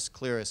 strongest,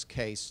 clearest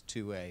case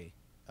to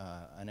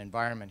an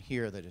environment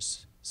here that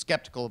is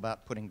skeptical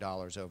about putting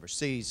dollars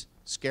overseas,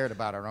 scared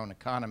about our own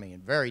economy,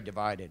 and very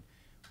divided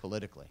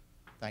politically?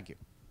 Thank you.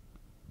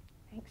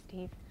 Thanks,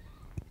 Steve.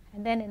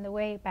 And then in the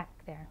way back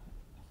there.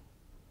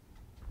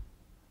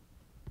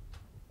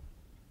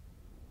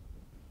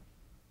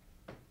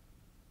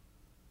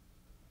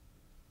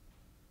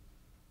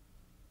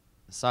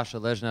 Sasha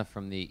Lezhnev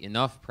from the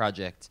Enough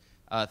Project.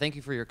 Thank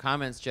you for your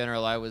comments,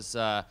 General. I was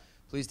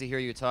pleased to hear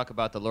you talk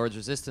about the Lord's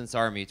Resistance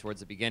Army towards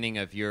the beginning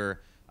of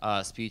your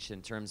speech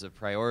in terms of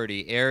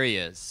priority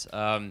areas.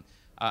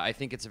 I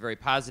think it's a very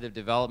positive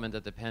development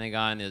that the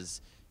Pentagon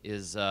is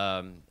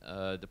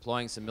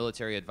deploying some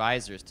military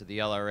advisors to the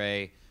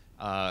LRA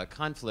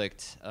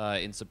conflict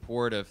in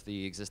support of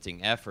the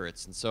existing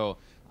efforts. And so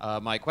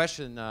my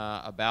question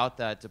about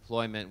that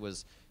deployment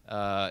was,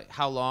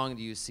 how long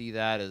do you see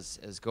that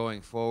as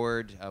going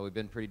forward? We've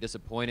been pretty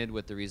disappointed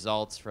with the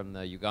results from the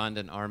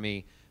Ugandan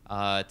army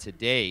to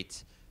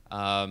date.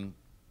 And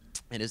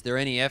is there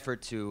any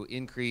effort to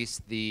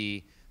increase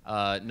the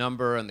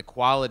number and the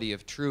quality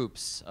of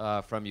troops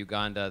from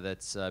Uganda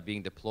that's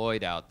being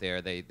deployed out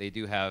there? They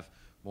do have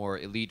more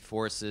elite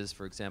forces,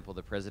 for example,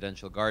 the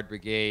Presidential Guard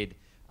Brigade.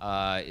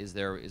 Is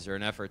there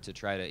an effort to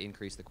try to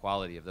increase the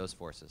quality of those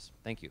forces?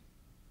 Thank you.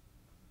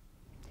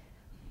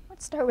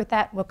 Let's start with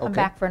that. We'll come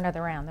back for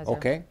another round. Those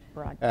okay.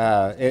 Broad.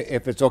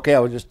 If it's okay,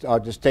 I'll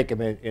just take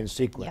them in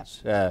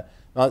sequence. Yep.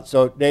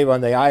 So, Dave,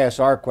 on the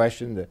ISR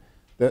question,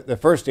 the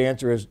first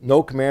answer is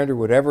no commander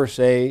would ever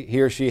say he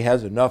or she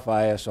has enough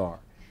ISR.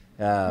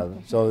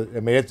 So,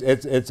 I mean,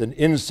 it's an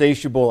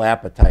insatiable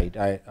appetite,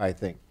 I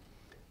think.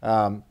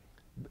 But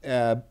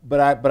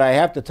I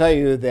have to tell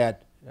you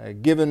that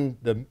given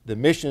the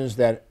missions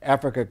that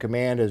Africa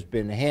Command has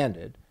been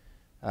handed,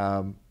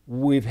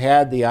 we've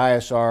had the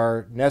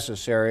ISR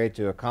necessary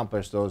to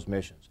accomplish those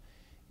missions.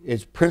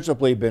 It's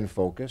principally been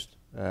focused,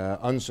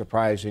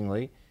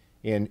 unsurprisingly,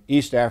 in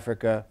East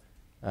Africa,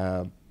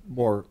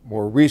 more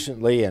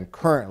recently and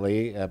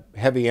currently, a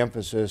heavy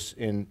emphasis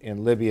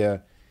in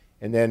Libya,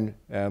 and then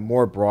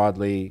more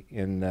broadly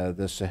in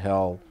the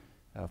Sahel,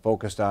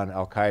 focused on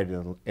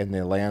Al-Qaeda in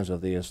the lands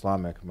of the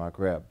Islamic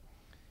Maghreb.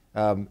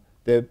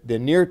 The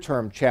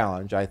near-term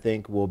challenge, I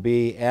think, will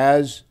be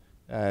as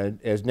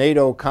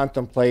NATO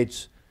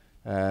contemplates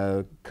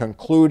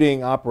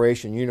concluding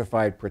Operation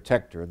Unified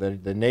Protector,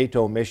 the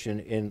NATO mission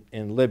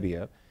in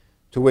Libya,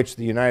 to which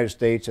the United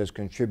States has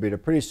contributed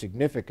a pretty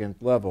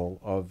significant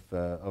level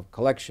of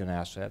collection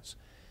assets.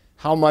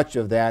 How much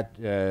of that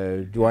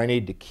do I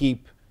need to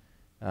keep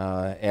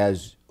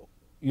as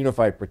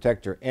Unified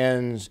Protector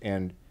ends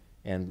and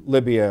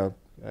Libya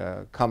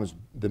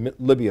the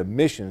Libya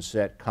mission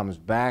set comes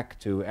back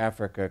to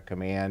Africa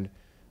Command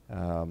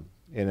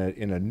in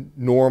a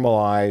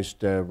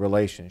normalized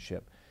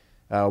relationship?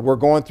 We're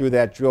going through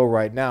that drill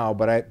right now,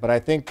 but I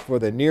think for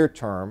the near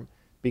term,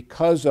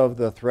 because of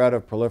the threat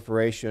of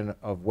proliferation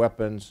of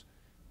weapons,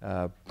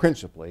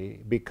 principally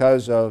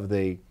because of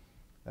the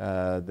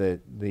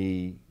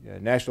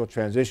National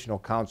Transitional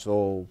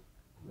Council,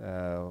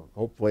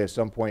 hopefully at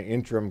some point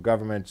interim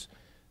government's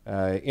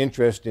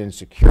interest in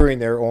securing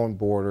their own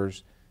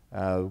borders,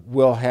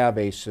 will have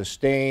a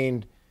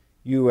sustained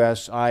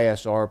U.S.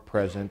 ISR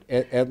present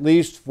at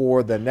least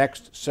for the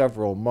next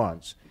several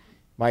months.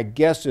 My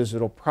guess is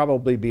it'll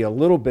probably be a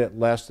little bit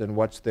less than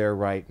what's there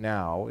right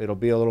now. It'll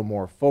be a little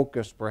more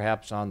focused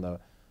perhaps on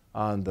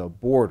the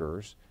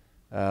borders,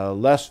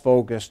 less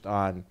focused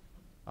on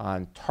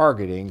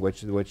targeting,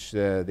 which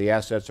the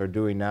assets are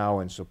doing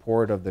now in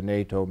support of the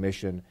NATO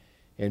mission,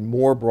 and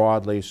more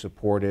broadly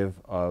supportive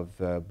of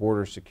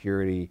border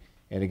security,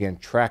 and again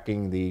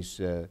tracking these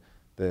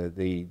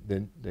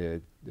the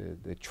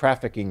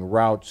trafficking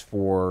routes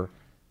for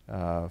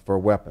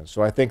weapons.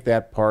 So I think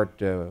that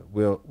part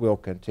will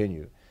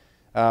continue.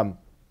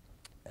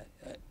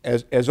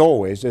 As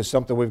always, is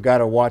something we've got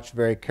to watch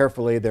very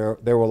carefully. There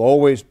will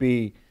always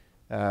be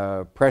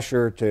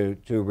pressure to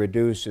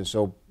reduce, and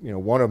so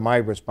one of my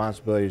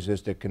responsibilities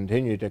is to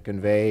continue to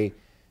convey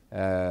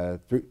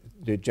through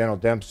to General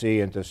Dempsey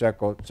and to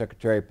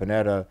Secretary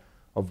Panetta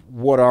of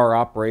what our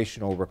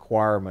operational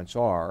requirements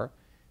are.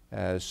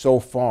 So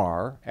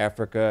far,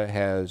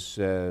 AFRICOM's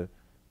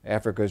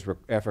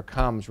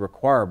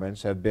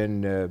requirements have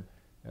been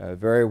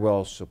very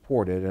well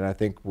supported, and I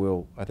think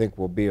we'll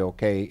be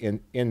okay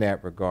in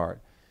that regard.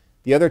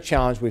 The other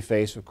challenge we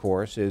face, of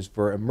course, is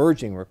for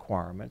emerging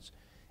requirements,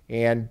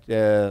 and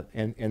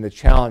the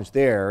challenge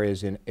there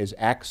is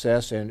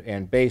access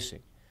and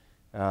basing.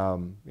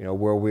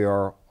 Where we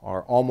are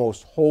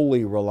almost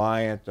wholly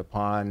reliant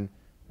upon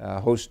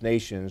host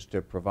nations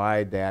to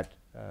provide that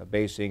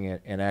basing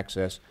and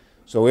access.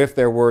 So if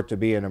there were to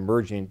be an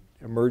emerging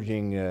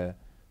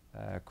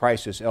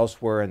crisis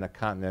elsewhere in the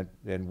continent,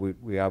 then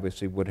we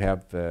obviously would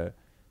have to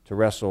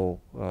wrestle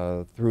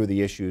through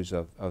the issues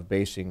of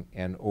basing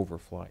and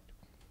overflight.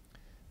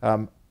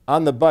 On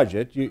the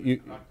budget, Could I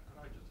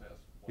just ask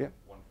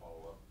one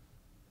follow-up?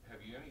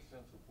 Have you any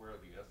sense of where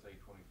the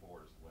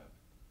SA-24s went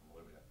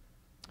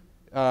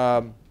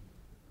from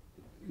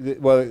Libya?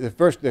 Well,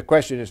 the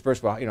question is,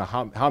 first of all,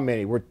 how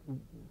many?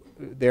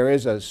 There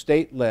is a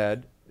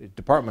state-led,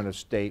 Department of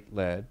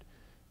State-led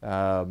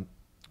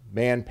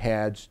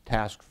MANPADS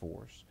task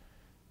force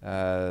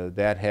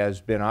that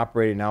has been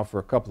operating now for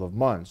a couple of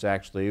months,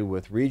 actually,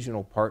 with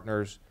regional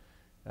partners,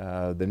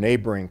 the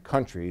neighboring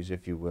countries,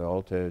 if you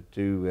will, to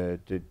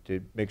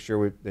make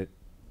sure that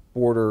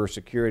border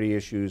security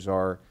issues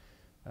are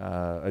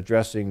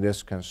addressing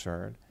this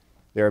concern.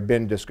 There have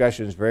been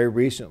discussions very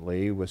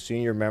recently with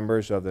senior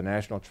members of the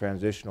National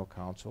Transitional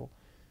Council.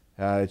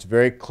 It's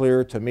very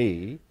clear to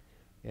me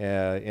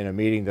in a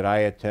meeting that I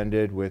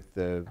attended with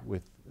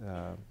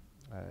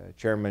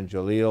Chairman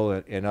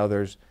Jalil and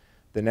others,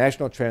 the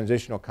National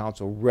Transitional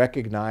Council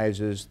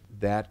recognizes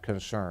that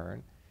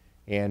concern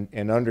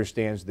and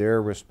understands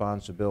their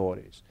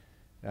responsibilities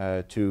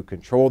to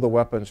control the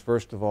weapons,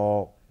 first of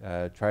all,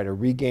 try to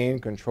regain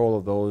control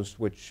of those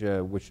which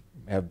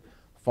have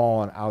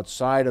fallen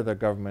outside of the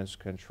government's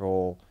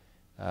control.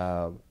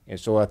 And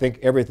so I think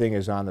everything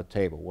is on the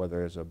table,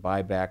 whether it's a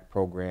buyback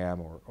program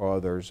or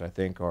others, I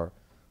think are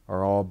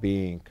all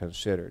being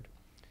considered.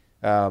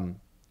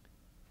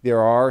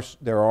 There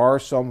are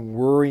some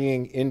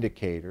worrying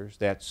indicators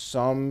that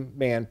some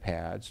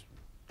MANPADS,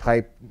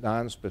 type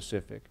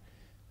non-specific,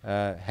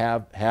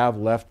 have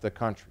left the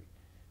country.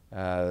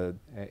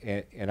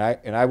 And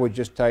I would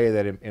just tell you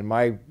that in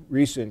my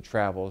recent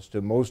travels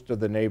to most of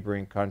the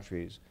neighboring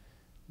countries,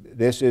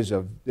 this is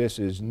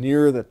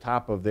near the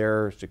top of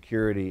their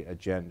security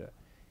agenda,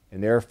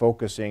 and they're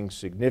focusing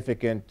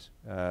significant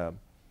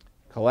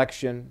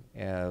collection,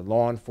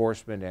 law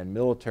enforcement, and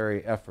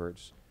military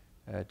efforts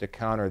to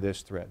counter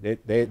this threat.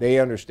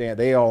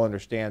 They all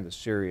understand the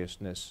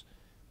seriousness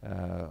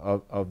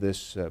of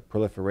this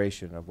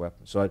proliferation of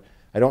weapons. So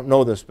I don't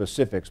know the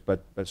specifics,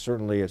 but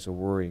certainly it's a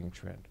worrying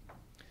trend.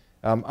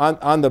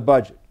 On the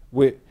budget,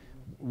 we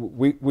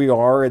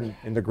are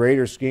in the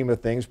greater scheme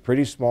of things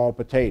pretty small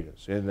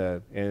potatoes in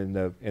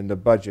the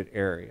budget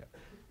area,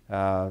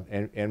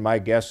 and my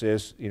guess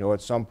is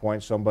at some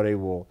point somebody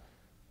will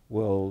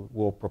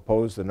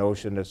propose the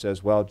notion that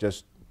says, well,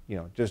 just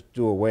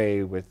do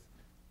away with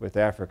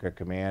Africa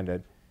Command.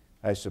 And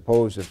I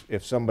suppose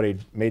if somebody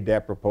made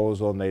that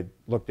proposal and they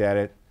looked at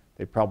it,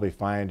 they'd probably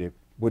find it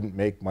wouldn't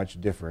make much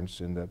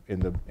difference in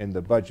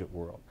the budget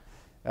world.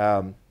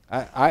 The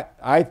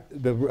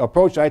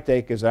approach I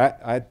take is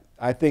I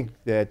think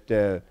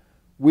that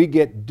we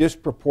get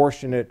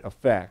disproportionate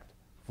effect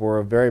for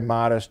a very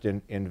modest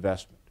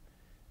investment.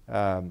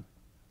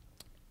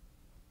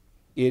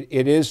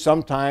 It is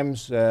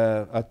sometimes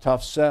a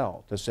tough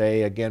sell to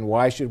say, again,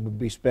 why should we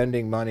be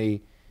spending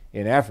money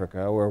in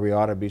Africa where we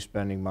ought to be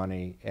spending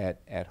money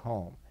at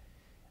home?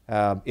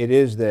 It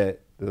is the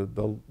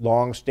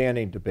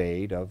long-standing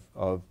debate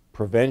of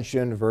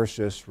prevention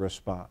versus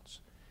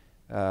response.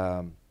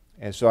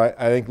 And so I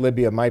think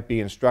Libya might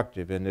be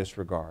instructive in this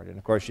regard. And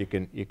of course, you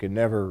can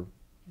never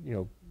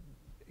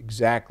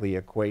exactly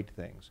equate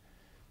things.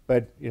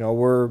 But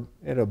we're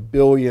at $1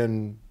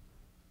 billion,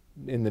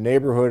 in the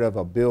neighborhood of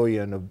 $1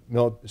 billion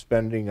of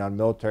spending on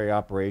military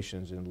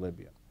operations in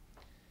Libya.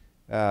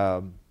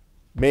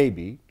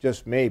 Maybe,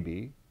 just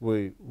maybe,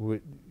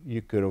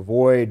 you could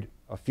avoid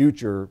a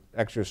future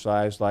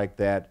exercise like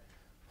that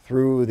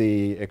through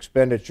the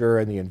expenditure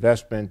and the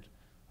investment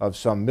of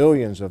some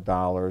millions of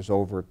dollars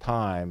over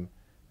time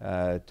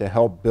to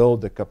help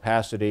build the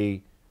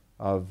capacity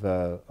of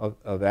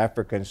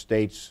African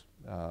states'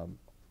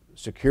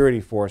 security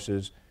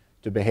forces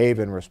to behave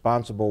in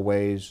responsible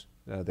ways.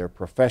 They're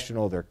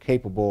professional, they're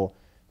capable,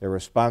 they're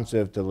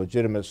responsive to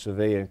legitimate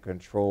civilian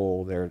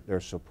control,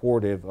 they're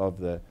supportive of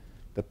the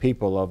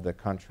people of the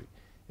country.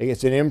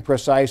 It's an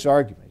imprecise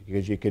argument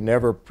because you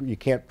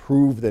can't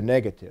prove the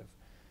negative,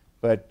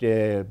 but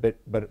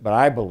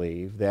I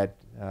believe that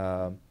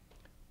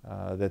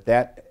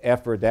that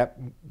effort,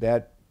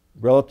 that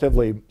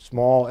relatively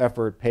small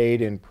effort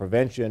paid in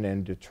prevention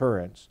and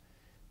deterrence,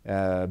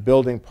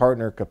 building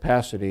partner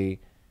capacity,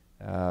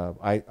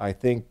 I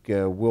think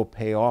will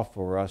pay off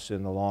for us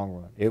in the long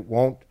run. It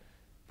won't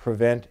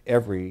prevent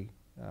every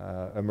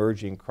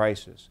emerging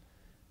crisis.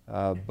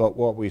 But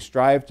what we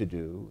strive to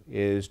do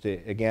is to,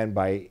 again,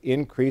 by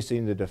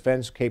increasing the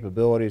defense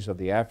capabilities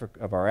of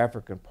our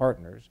African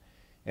partners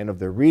and of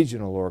the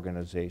regional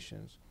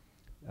organizations,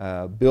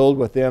 build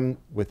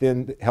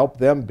help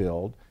them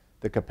build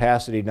the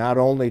capacity not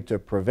only to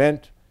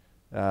prevent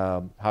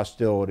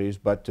hostilities,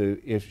 but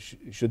to,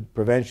 should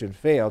prevention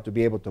fail, to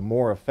be able to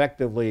more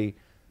effectively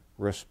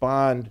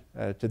respond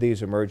to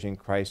these emerging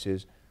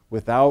crises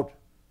without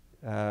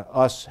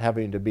us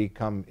having to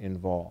become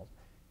involved.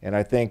 And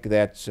I think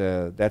that's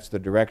the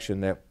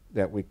direction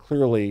that we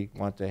clearly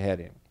want to head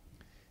in.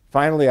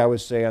 Finally, I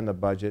would say on the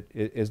budget,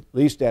 at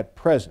least at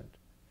present,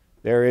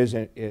 there is,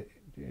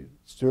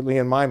 certainly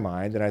in my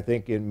mind, and I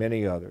think in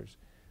many others,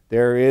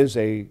 there is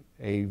a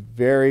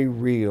very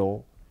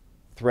real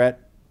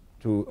threat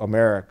to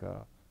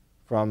America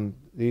from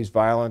these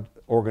violent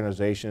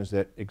organizations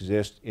that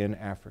exist in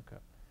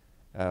Africa.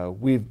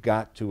 We've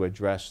got to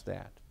address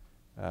that.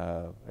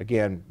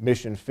 Again,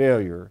 mission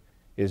failure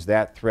is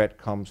that threat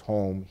comes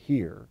home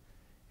here,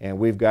 and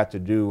we've got to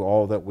do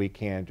all that we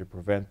can to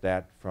prevent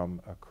that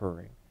from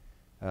occurring.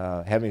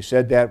 Having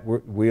said that,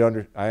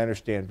 I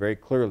understand very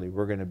clearly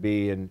we're going to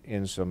be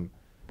in some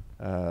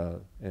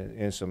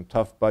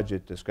tough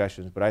budget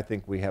discussions, but I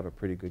think we have a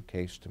pretty good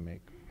case to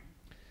make.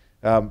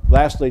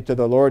 Lastly, to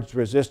the Lord's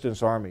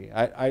Resistance Army,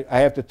 I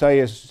have to tell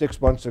you,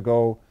 6 months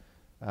ago,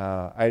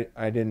 I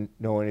didn't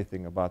know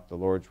anything about the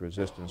Lord's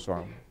Resistance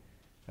Army.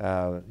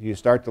 You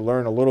start to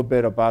learn a little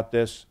bit about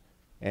this,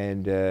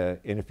 and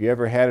if you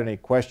ever had any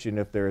question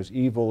if there is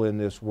evil in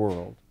this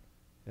world,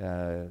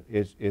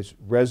 it's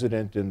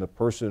resident in the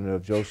person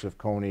of Joseph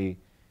Kony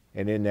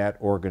and in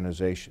that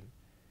organization.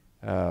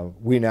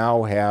 We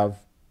now have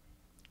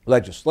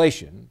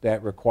legislation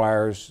that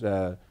requires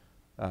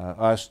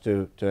us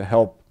to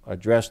help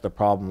address the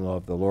problem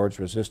of the Lord's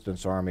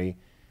Resistance Army.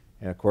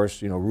 And of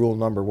course, rule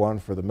number one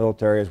for the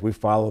military is we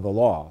follow the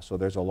law. So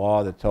there's a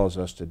law that tells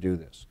us to do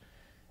this.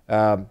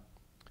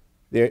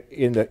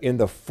 In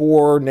the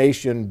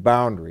four-nation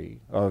boundary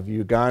of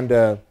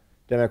Uganda,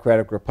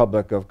 Democratic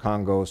Republic of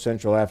Congo,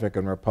 Central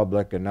African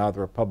Republic, and now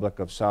the Republic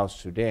of South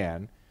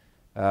Sudan,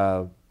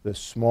 the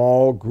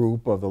small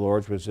group of the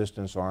Lord's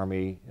Resistance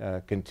Army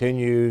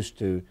continues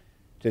to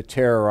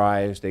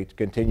terrorize, they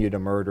continue to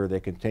murder,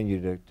 they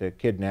continue to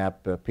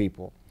kidnap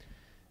people.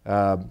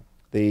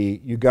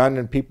 The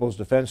Ugandan People's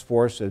Defense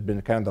Force has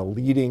been kind of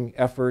the leading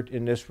effort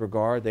in this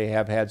regard. They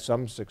have had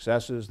some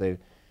successes. They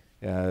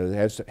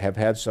have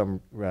had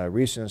some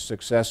recent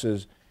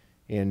successes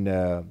in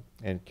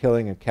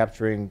killing and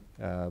capturing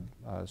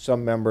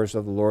some members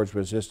of the Lord's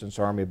Resistance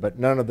Army, but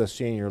none of the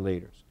senior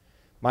leaders.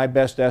 My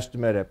best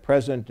estimate at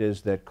present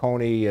is that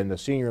Kony and the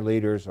senior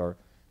leaders are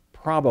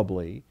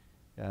probably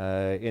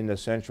in the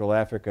Central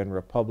African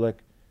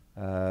Republic.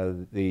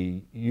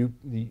 The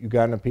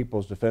Ugandan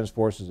People's Defense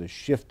Forces is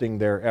shifting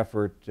their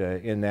effort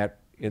in that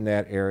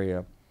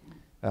area.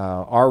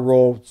 Our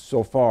role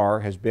so far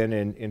has been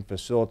in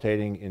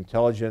facilitating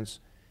intelligence.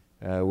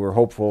 We're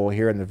hopeful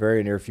here in the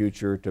very near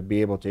future to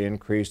be able to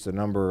increase the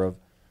number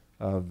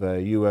of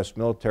U.S.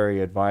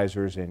 military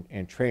advisors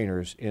and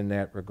trainers in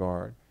that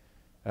regard.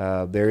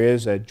 There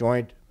is a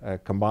joint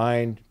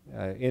combined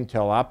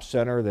Intel Ops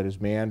Center that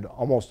is manned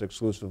almost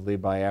exclusively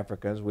by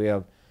Africans. We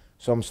have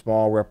some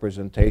small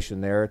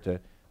representation there to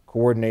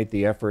coordinate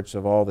the efforts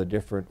of all the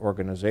different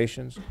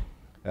organizations.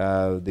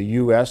 The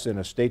U.S. in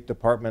a State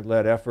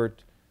Department-led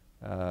effort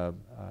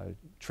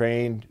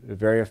trained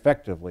very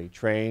effectively,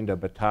 trained a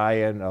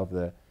battalion of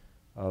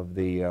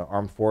the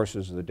Armed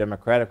Forces of the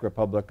Democratic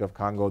Republic of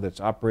Congo that's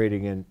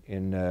operating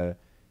in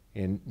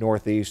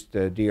northeast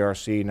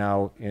DRC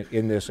now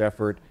in this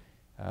effort,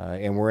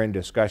 and we're in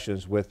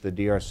discussions with the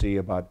DRC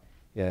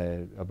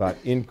about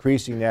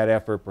increasing that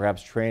effort,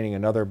 perhaps training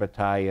another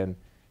battalion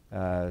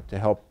to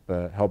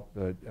help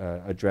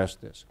address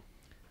this.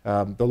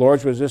 The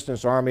Lord's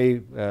Resistance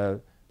Army,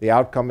 the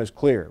outcome is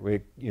clear.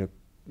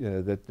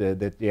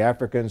 that the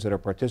Africans that are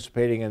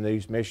participating in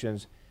these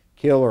missions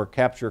kill or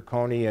capture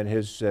Kony and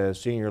his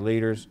senior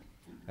leaders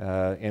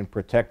and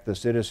protect the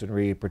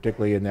citizenry,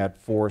 particularly in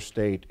that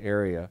 4-state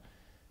area.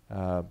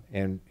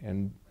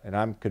 And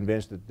I'm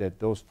convinced that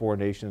those 4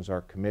 nations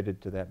are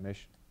committed to that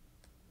mission.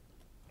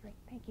 Great,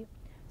 thank you.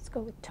 Let's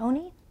go with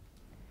Tony.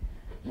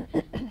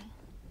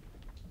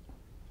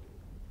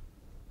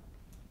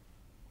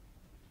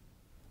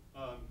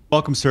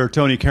 Welcome, sir.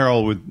 Tony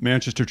Carroll with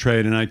Manchester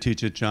Trade, and I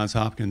teach at Johns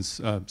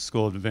Hopkins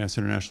School of Advanced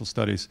International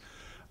Studies.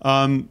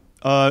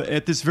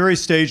 At this very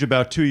stage,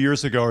 about 2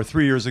 years ago or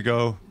 3 years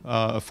ago,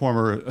 a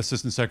former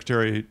Assistant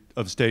Secretary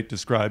of State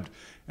described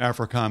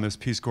AFRICOM as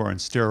Peace Corps on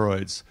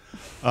steroids.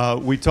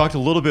 We talked a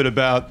little bit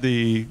about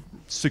the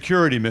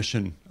security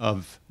mission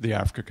of the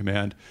Africa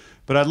Command,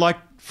 but I'd like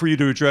for you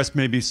to address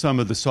maybe some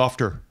of the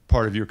softer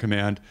part of your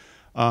command.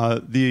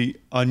 The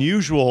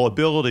unusual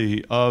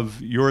ability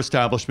of your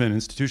establishment,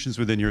 institutions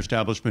within your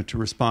establishment, to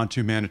respond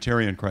to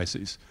humanitarian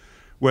crises,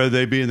 whether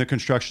they be in the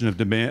construction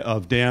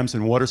of dams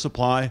and water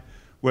supply,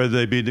 whether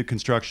they be the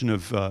construction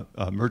of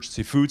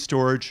emergency food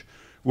storage,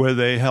 whether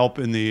they help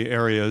in the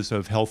areas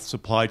of health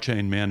supply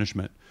chain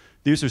management.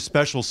 These are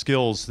special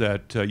skills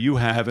that you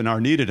have and are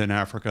needed in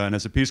Africa. And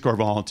as a Peace Corps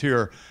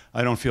volunteer,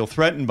 I don't feel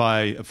threatened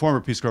by a former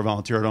Peace Corps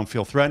volunteer. I don't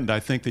feel threatened. I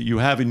think that you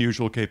have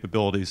unusual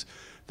capabilities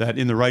that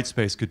in the right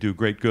space could do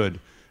great good,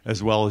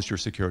 as well as your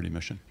security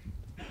mission.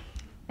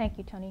 Thank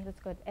you, Tony.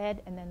 Let's go with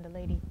Ed and then the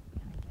lady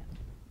behind him.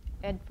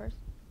 Ed first,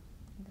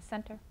 in the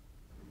center.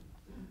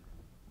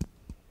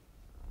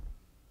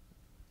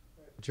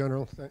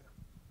 General,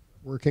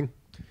 working.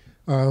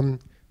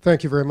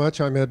 Thank you very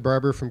much. I'm Ed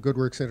Barber from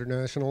GoodWorks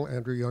International,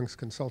 Andrew Young's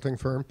consulting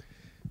firm.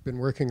 Been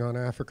working on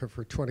Africa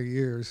for 20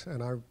 years,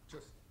 and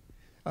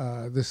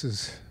this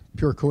is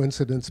pure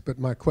coincidence, but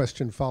my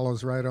question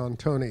follows right on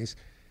Tony's.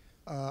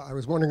 I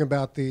was wondering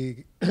about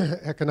the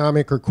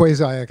economic or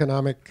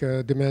quasi-economic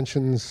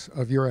dimensions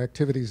of your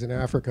activities in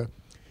Africa.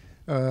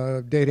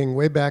 Dating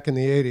way back in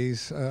the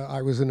 80s,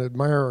 I was an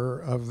admirer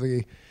of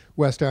the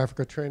West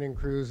Africa training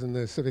cruise and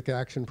the civic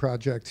action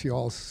projects you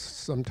all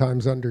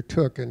sometimes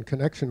undertook in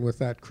connection with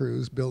that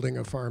cruise, building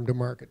a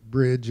farm-to-market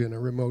bridge in a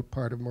remote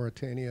part of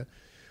Mauritania,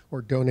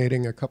 or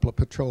donating a couple of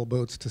patrol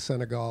boats to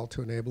Senegal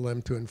to enable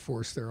them to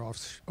enforce their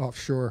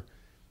offshore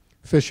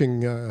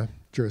fishing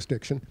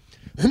jurisdiction.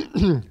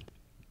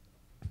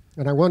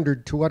 And I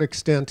wondered to what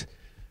extent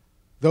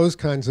those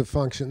kinds of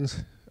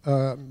functions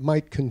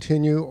might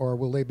continue, or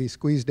will they be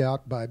squeezed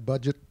out by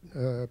budget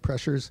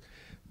pressures?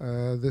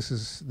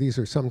 These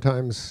are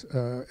sometimes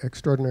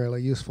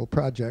extraordinarily useful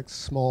projects,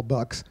 small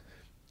bucks,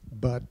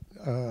 but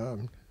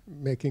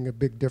making a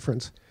big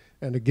difference.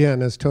 And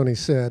again, as Tony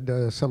said,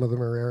 some of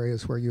them are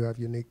areas where you have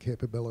unique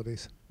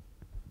capabilities.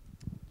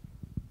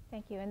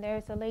 Thank you. And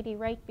there's a lady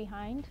right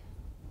behind.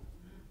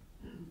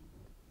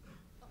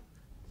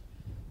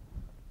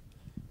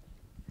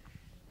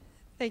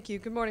 Thank you.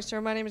 Good morning,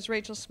 sir. My name is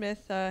Rachel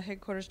Smith,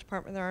 Headquarters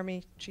Department of the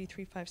Army,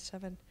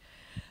 G357.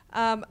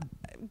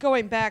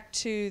 Going back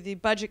to the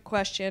budget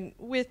question,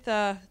 with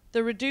the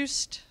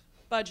reduced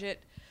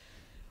budget,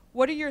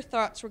 what are your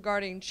thoughts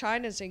regarding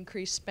China's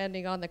increased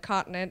spending on the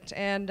continent?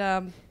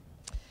 And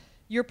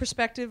your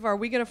perspective, are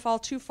we going to fall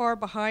too far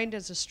behind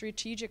as a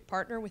strategic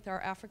partner with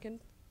our African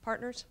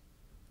partners?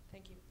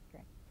 Thank you.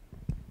 Great.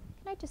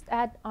 Can I just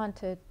add on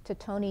to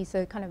Tony's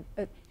kind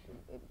of,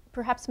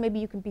 perhaps maybe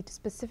you can be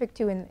specific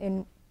to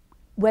in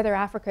whether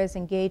Africa is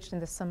engaged in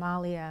the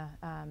Somalia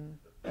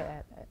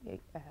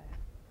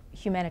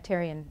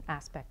humanitarian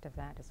aspect of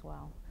that as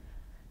well.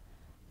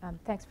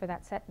 Thanks for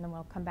that set, and then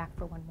we'll come back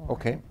for one more.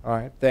 Okay, all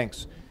right,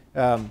 thanks.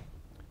 I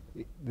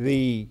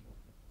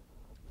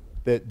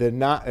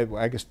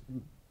guess,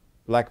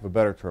 lack of a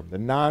better term, the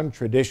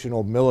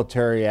non-traditional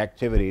military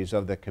activities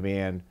of the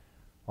command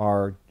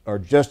are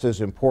just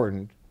as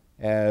important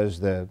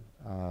as the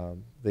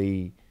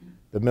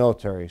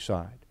military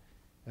side.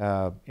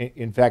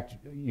 In fact,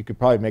 you could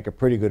probably make a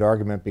pretty good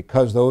argument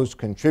because those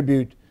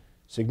contribute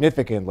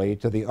significantly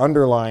to the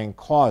underlying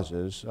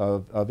causes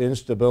of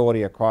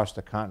instability across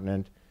the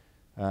continent.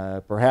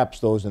 Perhaps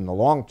those in the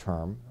long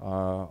term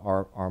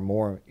are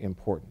more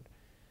important.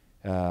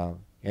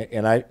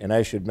 And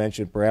I should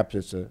mention, perhaps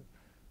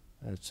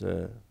it's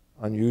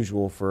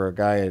unusual for a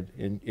guy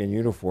in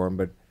uniform,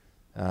 but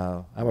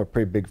I'm a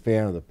pretty big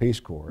fan of the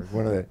Peace Corps.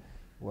 One of the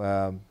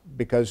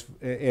because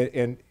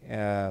it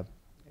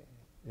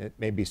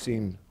may be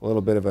seen a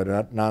little bit of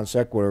a non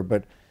sequitur,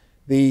 but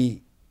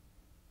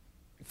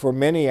for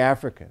many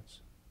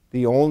Africans,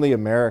 the only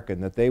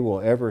American that they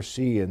will ever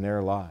see in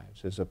their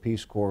lives is a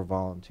Peace Corps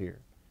volunteer.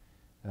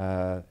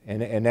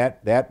 And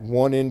that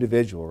one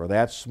individual or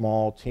that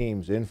small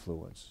team's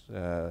influence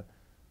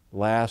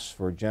lasts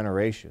for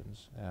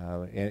generations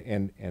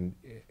and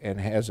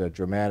has a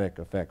dramatic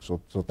effect.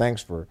 So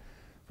thanks for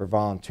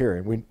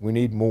volunteering. We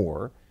need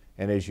more.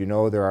 And as you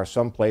know, there are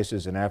some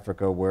places in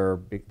Africa where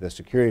the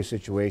security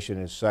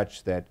situation is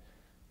such that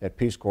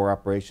Peace Corps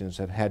operations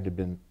have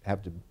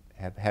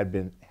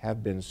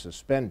been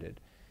suspended.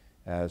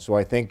 So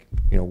I think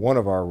one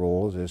of our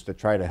roles is to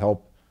try to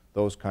help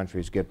those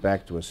countries get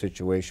back to a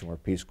situation where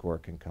Peace Corps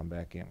can come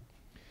back in.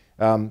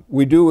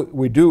 We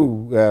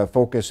do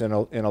focus in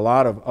a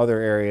lot of other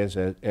areas,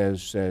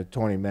 as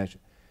Tony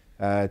mentioned.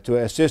 To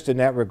assist in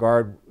that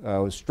regard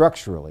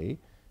structurally,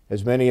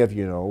 as many of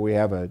you know, we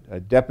have a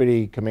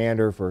deputy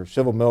commander for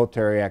civil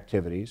military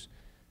activities.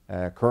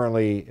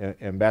 Currently,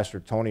 Ambassador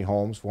Tony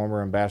Holmes,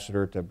 former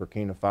ambassador to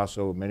Burkina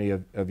Faso, many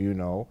of you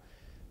know.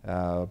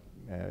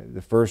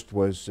 The first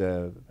was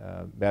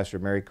Ambassador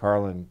Mary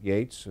Carlin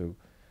Yates,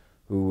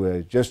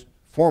 who just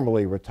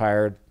formally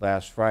retired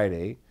last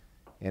Friday,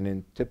 and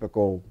in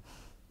typical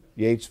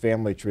Yates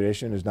family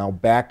tradition is now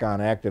back on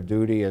active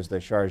duty as the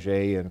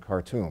chargé in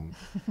Khartoum.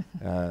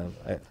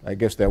 I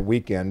guess that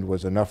weekend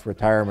was enough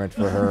retirement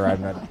for her.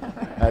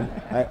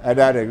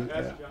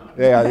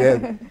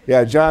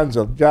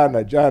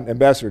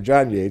 Ambassador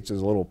John Yates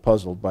is a little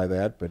puzzled by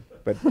that,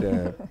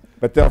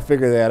 but they'll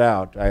figure that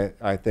out,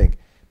 I think.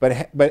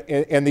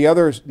 And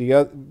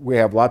we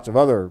have lots of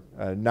other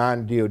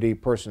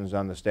non-DoD persons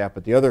on the staff,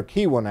 but the other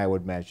key one I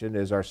would mention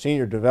is our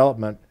senior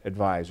development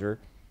advisor,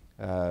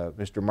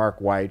 Mr. Mark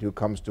White, who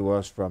comes to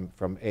us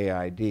from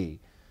AID.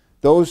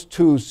 Those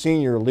two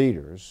senior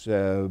leaders,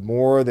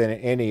 more than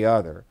any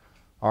other,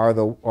 are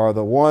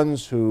the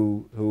ones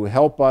who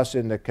help us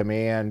in the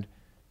command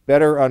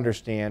better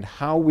understand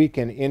how we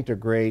can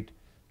integrate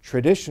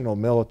traditional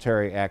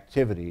military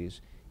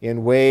activities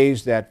in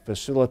ways that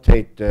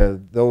facilitate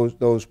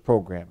those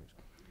programs.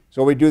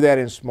 So we do that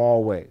in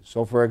small ways.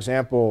 So for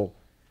example,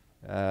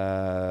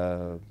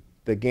 the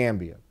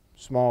Gambia,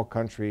 small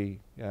country,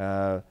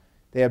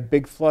 they have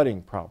big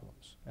flooding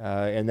problems,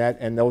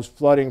 and those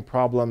flooding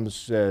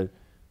problems,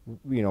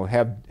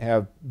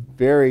 have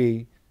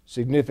very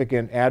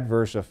significant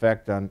adverse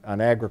effect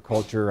on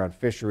agriculture, on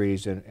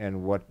fisheries,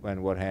 and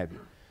what have you.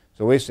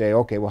 So we say,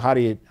 okay, well, how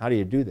do you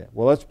do that?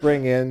 Well, let's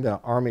bring in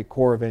the Army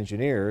Corps of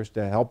Engineers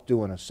to help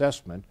do an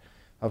assessment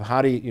of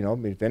how do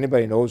you, if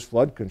anybody knows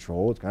flood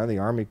control, it's kind of the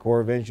Army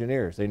Corps of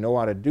Engineers. They know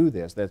how to do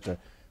this. That's a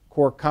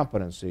core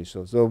competency.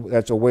 So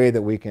that's a way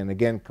that we can,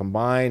 again,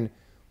 combine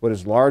what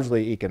is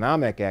largely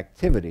economic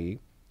activity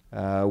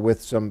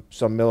with some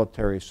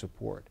military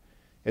support.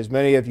 As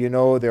many of you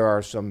know, there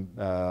are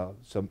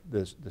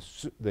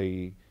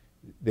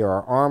there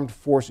are armed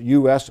force,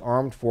 U.S.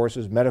 armed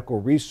forces medical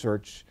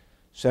research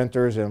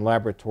centers and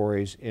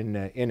laboratories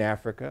in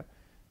Africa,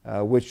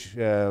 which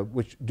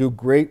do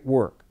great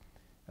work,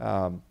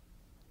 and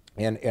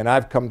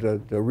I've come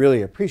to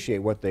really appreciate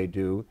what they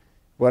do.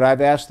 What I've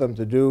asked them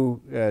to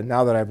do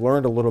now that I've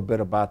learned a little bit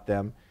about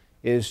them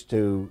is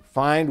to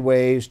find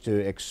ways to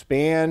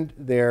expand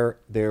their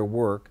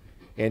work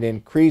and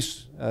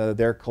increase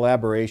their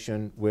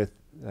collaboration with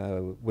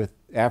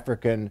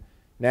African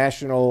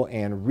national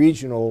and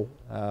regional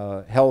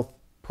health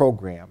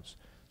programs,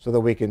 so that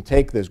we can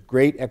take this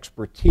great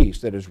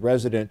expertise that is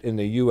resident in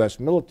the U.S.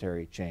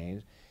 military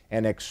chains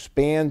and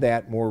expand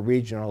that more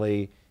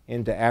regionally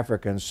into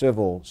African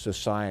civil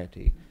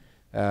society.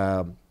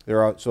 There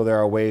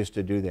are ways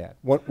to do that.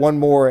 One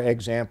more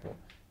example.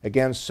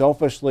 Again,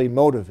 selfishly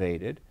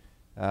motivated.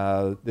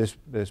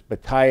 This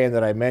battalion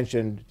that I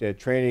mentioned,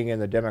 training in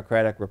the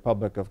Democratic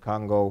Republic of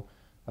Congo,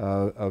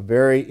 a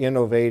very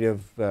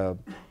innovative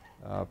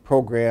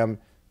program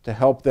to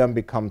help them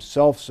become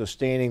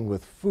self-sustaining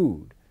with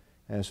food.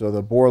 And so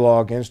the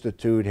Borlaug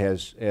Institute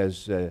has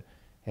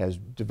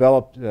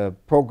developed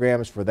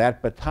programs for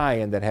that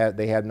battalion that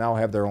they now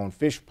have their own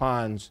fish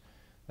ponds.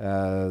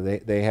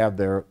 They have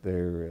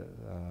they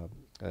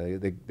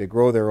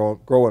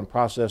grow and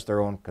process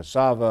their own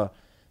cassava.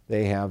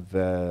 They have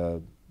I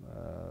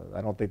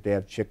don't think they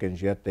have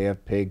chickens yet. They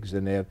have pigs,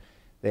 and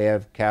they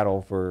have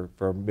cattle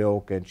for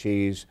milk and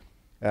cheese,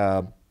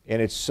 and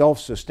it's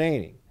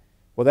self-sustaining.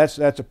 Well,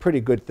 that's a pretty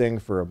good thing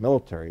for a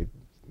military,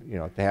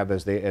 to have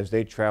as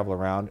they travel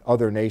around.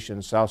 Other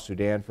nations, South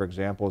Sudan, for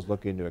example, is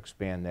looking to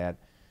expand that.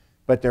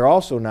 But they're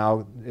also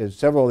now,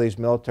 several of these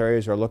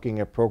militaries are looking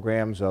at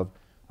programs of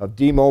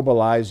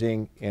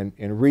demobilizing and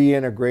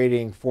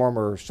reintegrating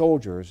former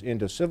soldiers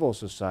into civil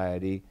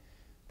society.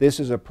 This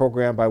is a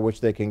program by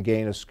which they can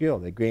gain a skill.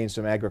 They gain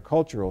some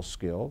agricultural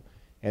skill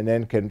and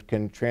then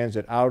can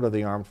transit out of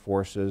the armed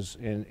forces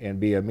and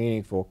be a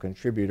meaningful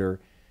contributor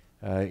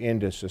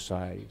into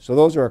society. So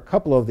those are a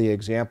couple of the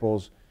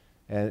examples,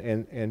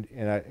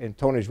 and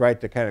Tony's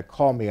right to kind of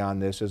call me on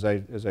this as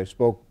I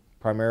spoke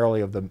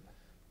primarily of the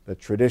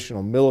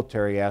traditional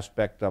military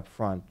aspect up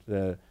front.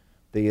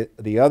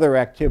 The other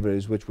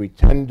activities, which we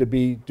tend to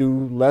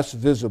do less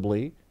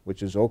visibly,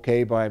 which is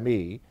okay by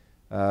me,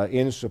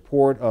 in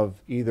support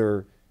of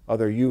either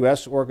other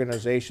U.S.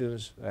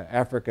 organizations,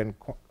 African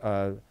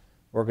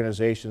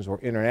organizations, or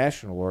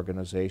international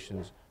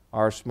organizations,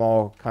 our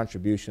small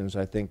contributions,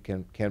 I think,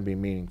 can be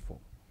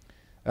meaningful.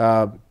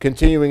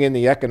 Continuing in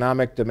the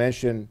economic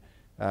dimension,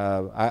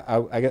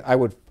 I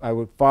would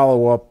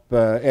follow up,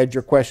 Ed,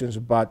 your questions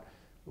about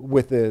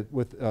with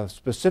a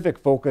specific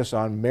focus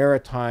on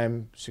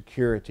maritime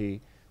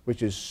security,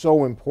 which is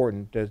so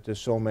important to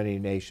so many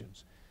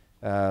nations.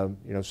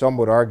 Some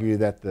would argue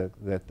that the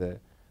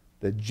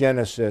the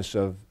genesis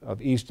of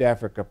East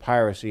Africa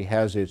piracy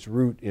has its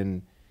root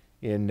in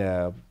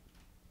the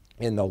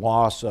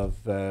loss of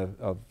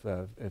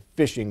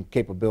fishing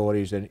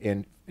capabilities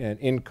and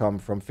income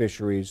from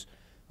fisheries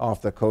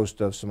off the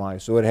coast of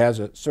Somalia. So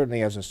it certainly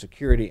has a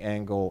security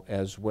angle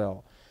as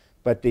well.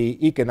 But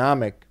the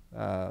economic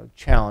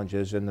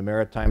challenges in the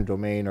maritime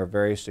domain are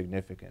very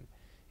significant.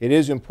 It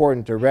is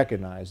important to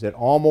recognize that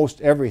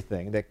almost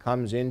everything that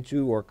comes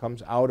into or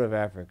comes out of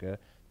Africa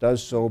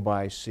does so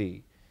by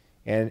sea.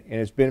 And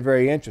it's been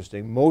very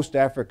interesting. Most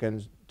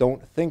Africans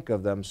don't think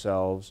of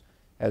themselves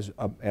as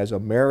a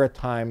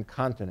maritime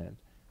continent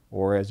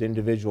or as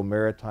individual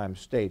maritime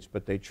states,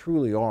 but they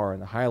truly are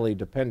and highly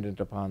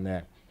dependent upon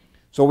that.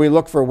 So we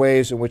look for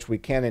ways in which we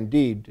can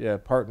indeed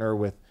partner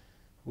with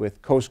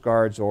coast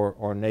guards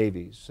or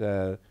navies.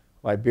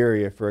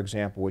 Liberia, for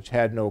example, which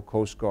had no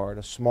coast guard,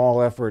 a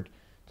small effort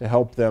to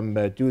help them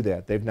do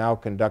that. They've now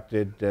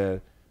conducted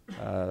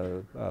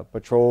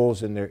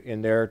patrols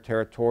in their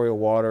territorial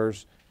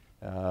waters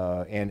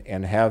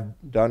and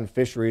have done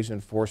fisheries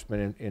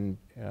enforcement in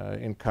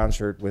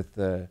concert with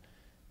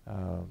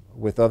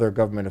other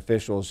government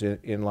officials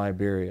in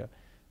Liberia.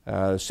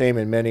 Same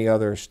in many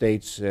other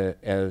states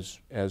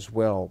as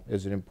well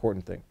is an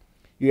important thing.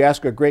 You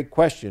ask a great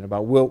question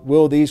about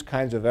will these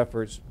kinds of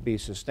efforts be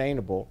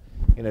sustainable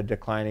in a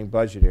declining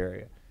budget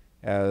area.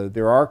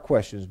 There are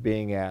questions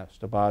being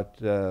asked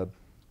about our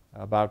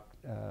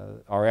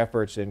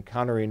efforts in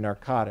countering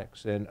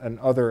narcotics and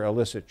other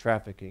illicit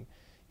trafficking.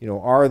 You know,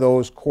 are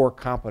those core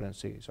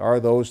competencies? Are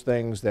those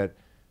things that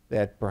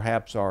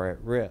perhaps are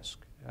at risk?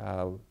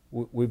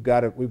 We've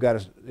got to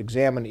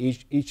examine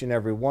each and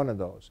every one of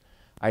those.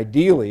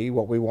 Ideally,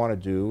 what we want to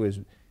do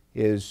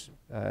is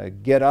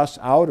get us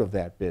out of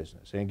that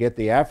business and get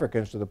the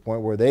Africans to the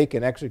point where they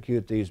can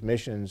execute these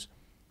missions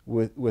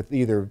with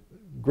either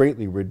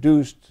greatly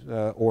reduced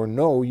or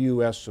no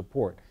U.S.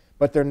 support.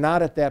 But they're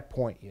not at that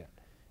point yet.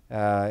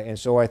 And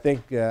so I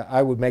think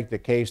I would make the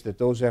case that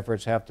those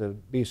efforts have to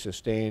be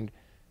sustained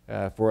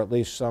for at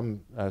least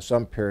some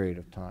period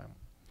of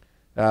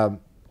time.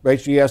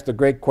 Rachel, you asked a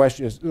great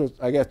question.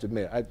 I have to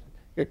admit,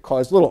 it's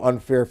a little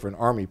unfair for an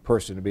Army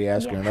person to be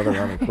asking another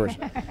Army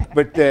person.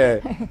 But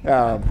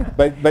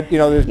you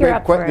know,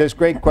 there's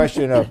great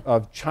question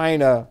of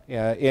China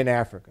in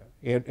Africa.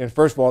 And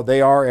first of all,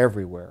 they are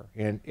everywhere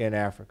in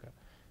Africa.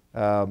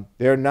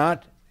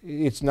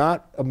 It's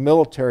not a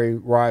military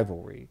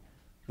rivalry,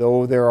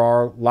 though there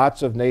are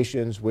lots of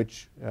nations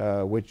which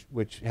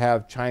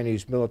have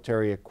Chinese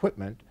military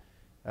equipment.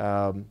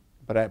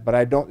 But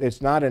I don't.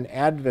 It's not an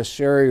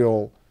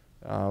adversarial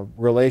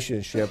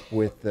relationship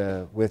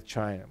with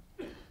China.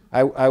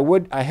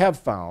 I have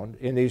found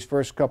in these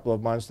first couple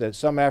of months that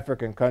some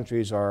African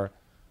countries are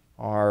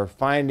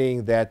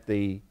finding that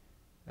the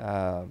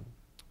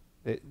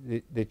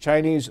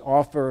Chinese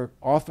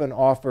often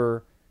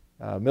offer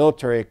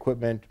military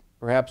equipment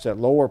perhaps at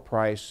lower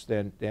price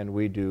than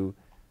we do,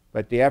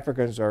 but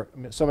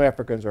some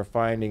Africans are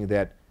finding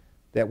that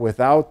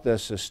without the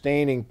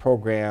sustaining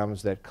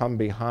programs that come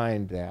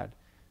behind that,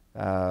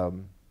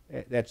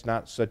 that's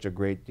not such a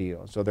great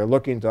deal. So they're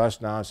looking to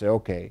us now and say,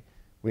 okay,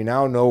 we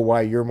now know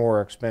why you're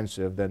more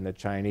expensive than the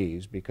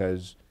Chinese,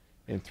 because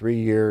in 3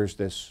 years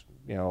this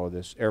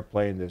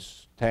airplane,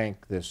 this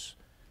tank, this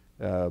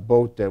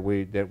boat that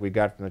we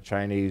got from the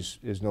Chinese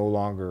is no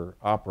longer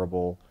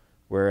operable,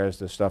 whereas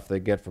the stuff they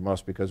get from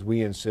us, because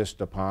we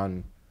insist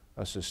upon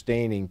a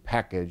sustaining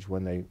package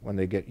when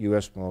they get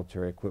U.S.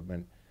 military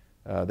equipment,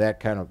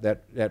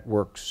 that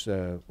works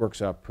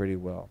out pretty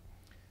well.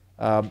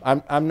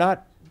 I'm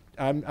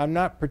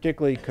not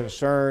particularly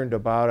concerned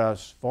about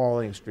us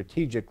falling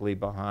strategically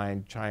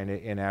behind China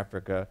in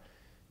Africa.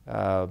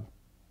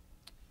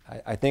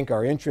 I think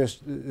our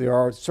interests, there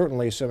are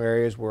certainly some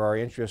areas where our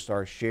interests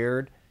are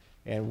shared,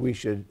 and we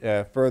should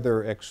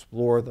further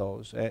explore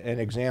those. An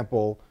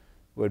example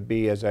would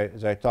be, as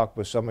I talked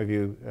with some of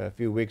you a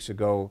few weeks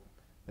ago,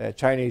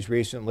 Chinese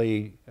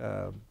recently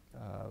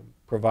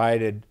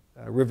provided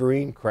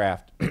riverine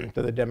craft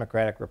to the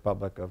Democratic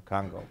Republic of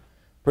Congo.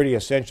 Pretty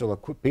essential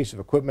piece of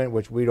equipment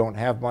which we don't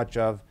have much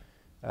of.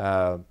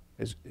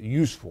 Is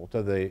useful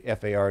to the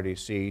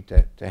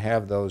FARDC to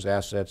have those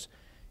assets.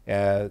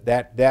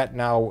 That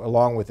now,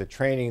 along with the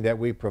training that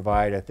we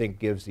provide, I think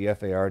gives the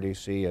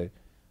FARDC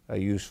a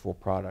useful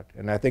product.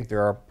 And I think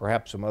there are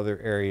perhaps some other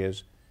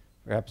areas,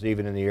 perhaps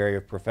even in the area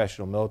of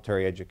professional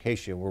military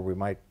education, where we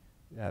might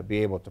be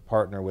able to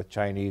partner with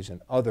Chinese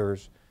and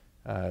others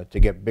to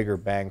get bigger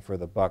bang for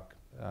the buck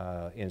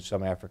in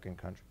some African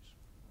countries.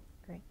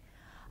 Great.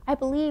 I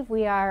believe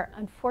we are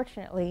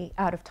unfortunately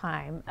out of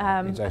time.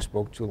 That means I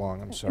spoke too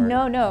long. I'm sorry.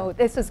 No,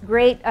 this is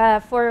great.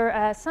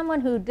 For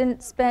someone who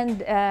didn't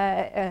spend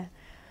a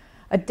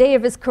day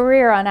of his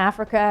career on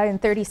Africa in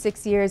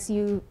 36 years,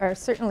 you are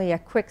certainly a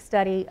quick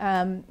study.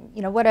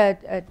 You know, what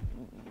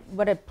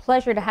a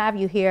pleasure to have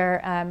you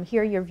here,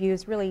 hear your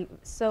views, really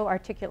so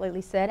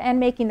articulately said, and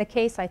making the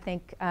case, I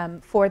think,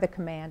 for the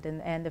command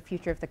and the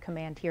future of the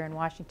command here in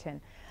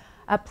Washington.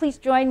 Please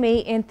join me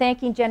in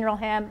thanking General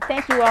Ham.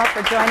 Thank you all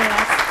for joining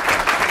us.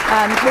 We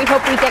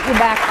hope we get you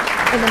back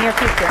in the near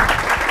future.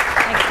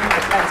 Thanks so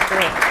much. That was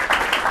great.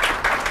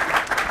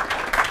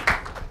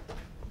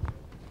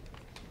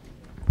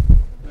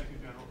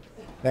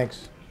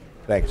 Thanks.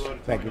 Thanks.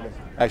 Thank you.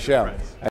 I shall.